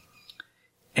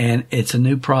 And it's a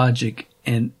new project,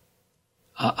 and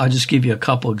I'll just give you a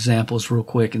couple examples real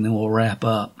quick, and then we'll wrap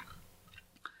up.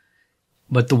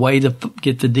 But the way to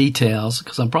get the details,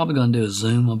 because I'm probably going to do a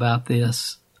Zoom about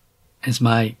this, is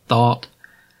my thought.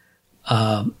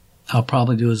 I'll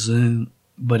probably do a Zoom.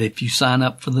 But if you sign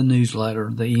up for the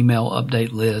newsletter, the email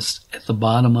update list, at the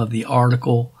bottom of the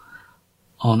article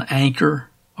on Anchor,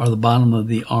 or the bottom of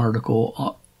the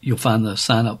article, you'll find the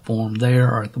sign up form there,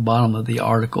 or at the bottom of the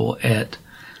article at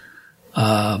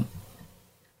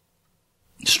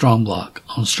Strong Block,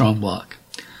 on Strong Block.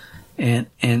 And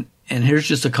here's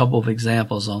just a couple of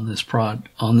examples on this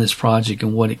project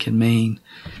and what it can mean.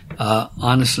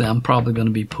 Honestly, I'm probably going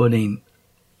to be putting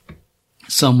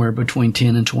somewhere between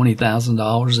 $10,000 and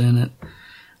 $20,000 in it,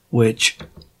 which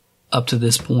up to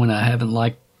this point I haven't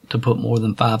liked to put more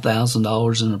than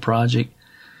 $5,000 in a project,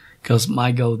 because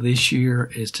my goal this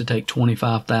year is to take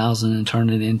 $25,000 and turn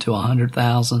it into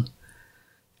 $100,000,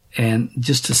 and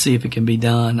just to see if it can be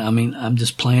done. I mean, I'm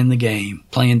just playing the game,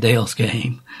 playing Dale's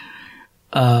game,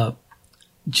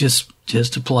 just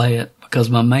to play it, because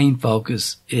my main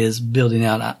focus is building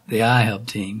out the iHub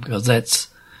team, because that's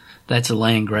a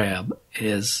land grab,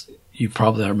 as you've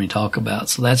probably heard me talk about.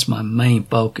 So that's my main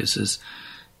focus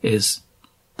is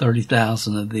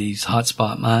 30,000 of these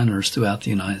hotspot miners throughout the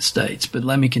United States. But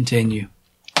let me continue.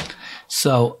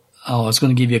 So, I was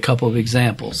going to give you a couple of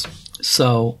examples.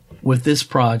 So, with this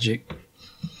project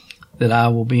that I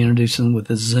will be introducing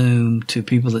with a Zoom to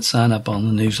people that sign up on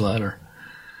the newsletter,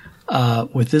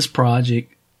 with this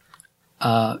project,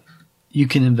 you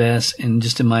can invest in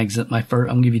just in my first. I'm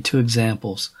going to give you two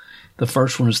examples. The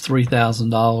first one is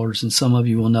 $3,000, and some of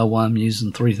you will know why I'm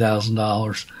using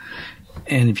 $3,000.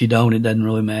 And if you don't, it doesn't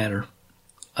really matter.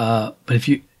 But if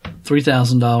you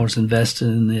 $3,000 invested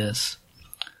in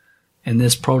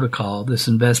this protocol, this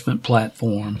investment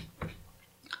platform,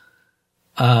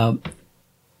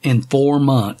 in 4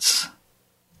 months,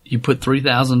 you put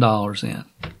 $3,000 in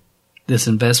this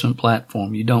investment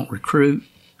platform. You don't recruit,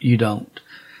 you don't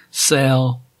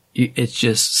sell. It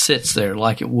just sits there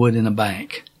like it would in a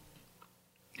bank.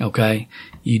 Okay.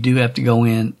 You do have to go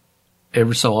in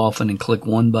every so often and click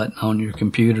one button on your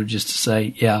computer just to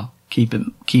say, yeah, keep it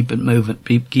moving,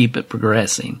 keep it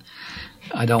progressing.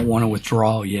 I don't want to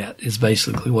withdraw yet is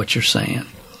basically what you're saying.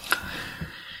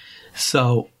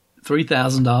 So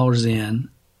 $3,000 in,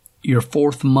 your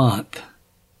fourth month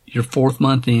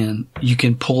in, you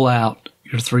can pull out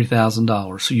your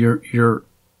 $3,000. So your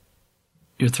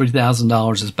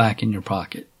 $3,000 is back in your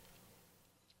pocket.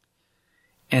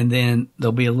 And then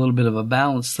there'll be a little bit of a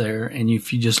balance there. And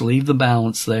if you just leave the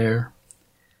balance there,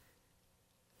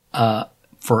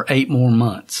 for 8 more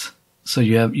months. So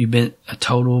you've been a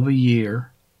total of 1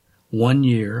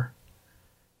 year,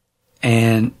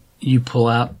 and you pull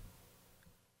out,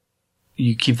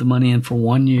 you keep the money in for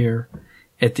 1 year.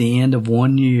 At the end of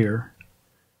 1 year,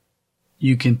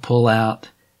 you can pull out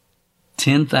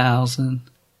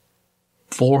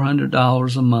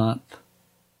 $10,400 a month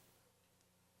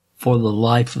for the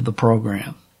life of the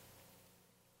program.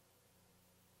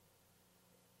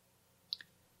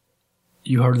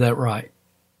 You heard that right.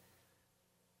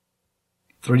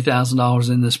 $3,000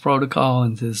 in this protocol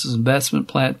and this investment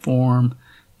platform.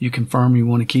 You confirm you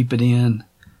want to keep it in,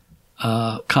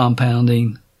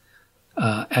 compounding.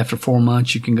 After 4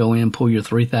 months, you can go in, pull your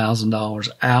 $3,000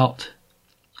 out,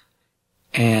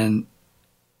 and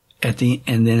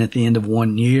then at the end of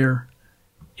 1 year,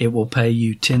 it will pay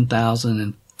you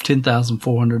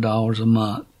 $10,400 a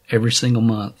month every single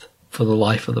month for the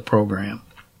life of the program,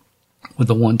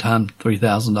 with a one-time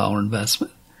 $3,000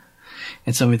 investment.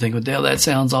 And some of you think, well, Dale, that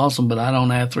sounds awesome, but I don't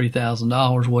have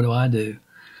 $3,000. What do I do?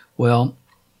 Well,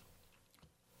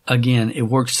 again, it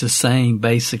works the same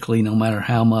basically no matter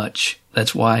how much.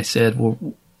 That's why I said, well,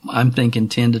 I'm thinking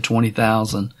 10 to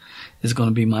 20,000 is going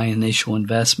to be my initial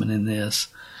investment in this.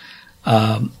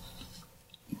 But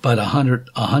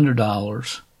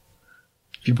 $100,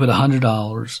 if you put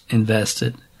 $100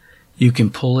 invested, you can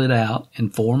pull it out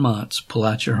in 4 months, pull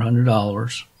out your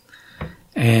 $100,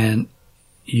 and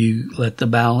you let the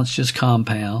balance just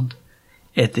compound.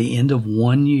 At the end of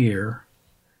 1 year,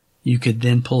 you could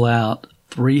then pull out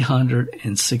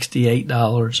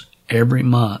 $368 every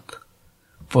month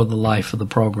for the life of the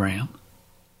program.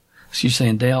 So you're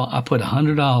saying, Dale, I put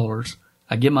 $100,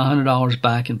 I get my $100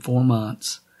 back in 4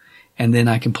 months, and then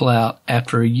I can pull out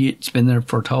after a year, it's been there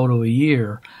for a total of a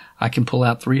year, I can pull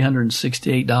out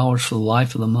 $368 for the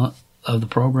life of the month of the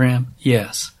program?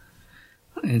 Yes.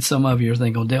 And some of you are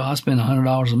thinking, Dale, I spend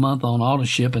 $100 a month on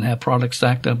AutoShip and have products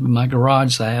stacked up in my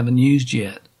garage that I haven't used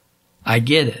yet. I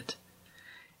get it.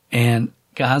 And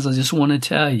guys, I just want to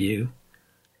tell you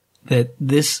that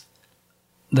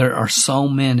there are so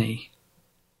many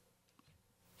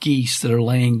geese that are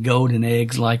laying golden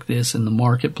eggs like this in the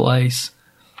marketplace.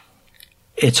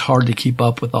 It's hard to keep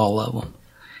up with all of them.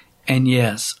 And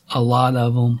yes, a lot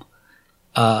of them,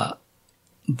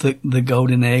 the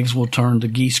golden eggs will turn to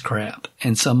geese crap,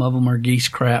 and some of them are geese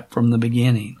crap from the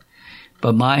beginning.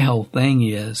 But my whole thing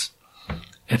is,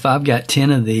 if I've got 10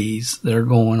 of these that are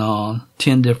going on,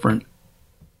 10 different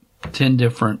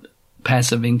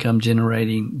passive income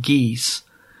generating geese,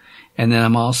 and then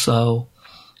I'm also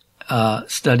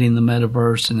studying the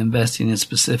metaverse and investing in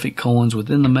specific coins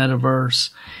within the metaverse,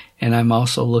 and I'm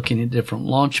also looking at different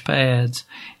launch pads,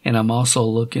 and I'm also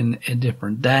looking at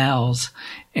different DAOs,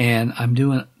 and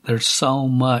there's so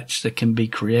much that can be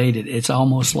created. It's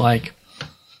almost like,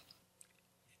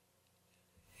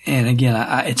 and again,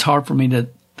 it's hard for me to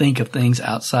think of things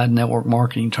outside network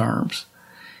marketing terms,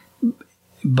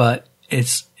 but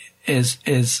it's, as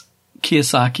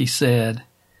Kiyosaki said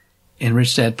in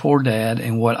Rich Dad Poor Dad,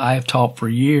 and what I've taught for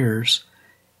years,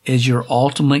 is your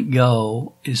ultimate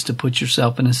goal is to put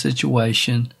yourself in a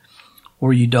situation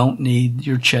where you don't need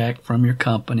your check from your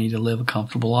company to live a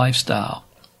comfortable lifestyle.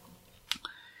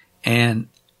 And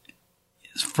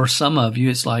for some of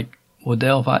you, it's like, well,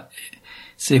 Dale,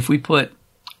 if we put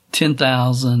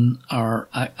 10,000, or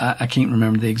I can't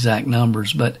remember the exact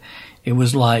numbers, but it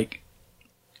was like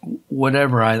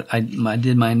whatever I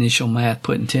did my initial math,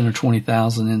 putting 10 or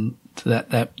 20,000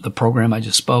 into the program I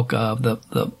just spoke of,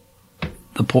 the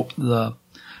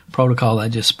protocol I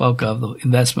just spoke of, the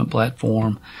investment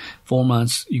platform. 4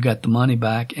 months, you got the money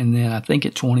back. And then I think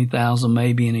at 20,000,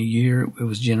 maybe in a year, it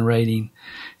was generating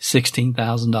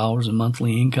 $16,000 in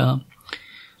monthly income.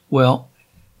 Well,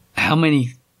 how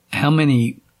many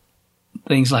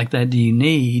things like that do you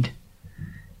need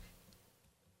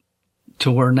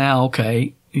to where now,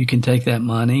 okay, you can take that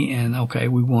money and okay,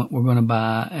 we're going to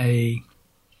buy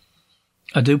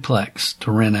a duplex to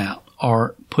rent out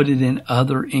or put it in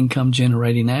other income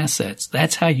generating assets.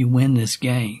 That's how you win this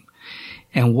game.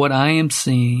 And what I am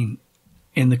seeing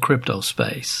in the crypto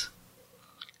space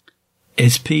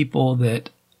is people that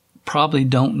probably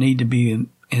don't need to be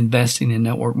investing in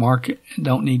network market,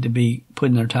 don't need to be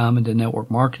putting their time into network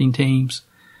marketing teams.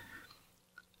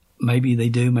 Maybe they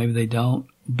do, maybe they don't,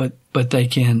 but they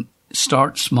can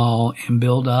start small and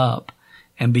build up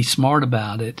and be smart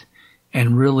about it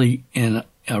and really in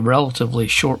a relatively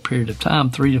short period of time,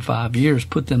 3 to 5 years,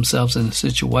 put themselves in a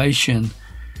situation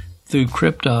through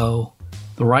crypto,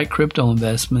 the right crypto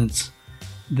investments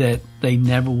that they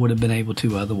never would have been able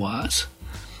to otherwise.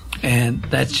 And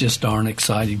that's just darn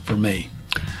exciting for me.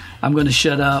 I'm going to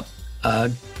shut up.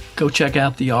 Go check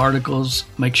out the articles.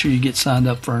 Make sure you get signed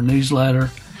up for our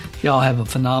newsletter. Y'all have a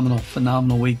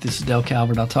phenomenal week. This is Dale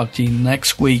Calvert. I'll talk to you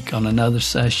next week on another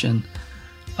session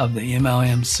of the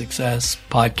MLM Success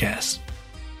Podcast.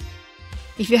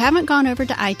 If you haven't gone over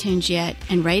to iTunes yet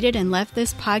and rated and left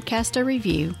this podcast a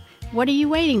review, what are you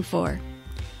waiting for?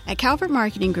 At Calvert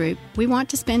Marketing Group, we want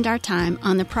to spend our time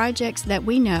on the projects that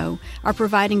we know are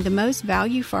providing the most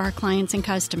value for our clients and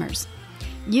customers.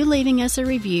 You leaving us a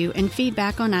review and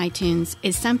feedback on iTunes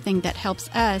is something that helps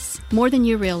us more than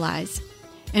you realize.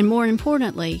 And more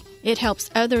importantly, it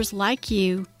helps others like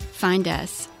you find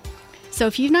us. So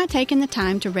if you've not taken the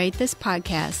time to rate this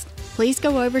podcast, please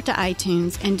go over to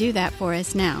iTunes and do that for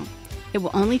us now. It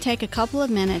will only take a couple of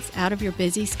minutes out of your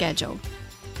busy schedule.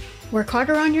 Work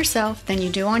harder on yourself than you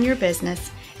do on your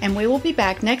business, and we will be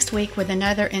back next week with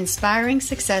another inspiring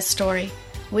success story,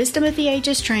 wisdom of the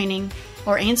ages training,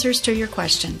 or answers to your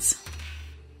questions.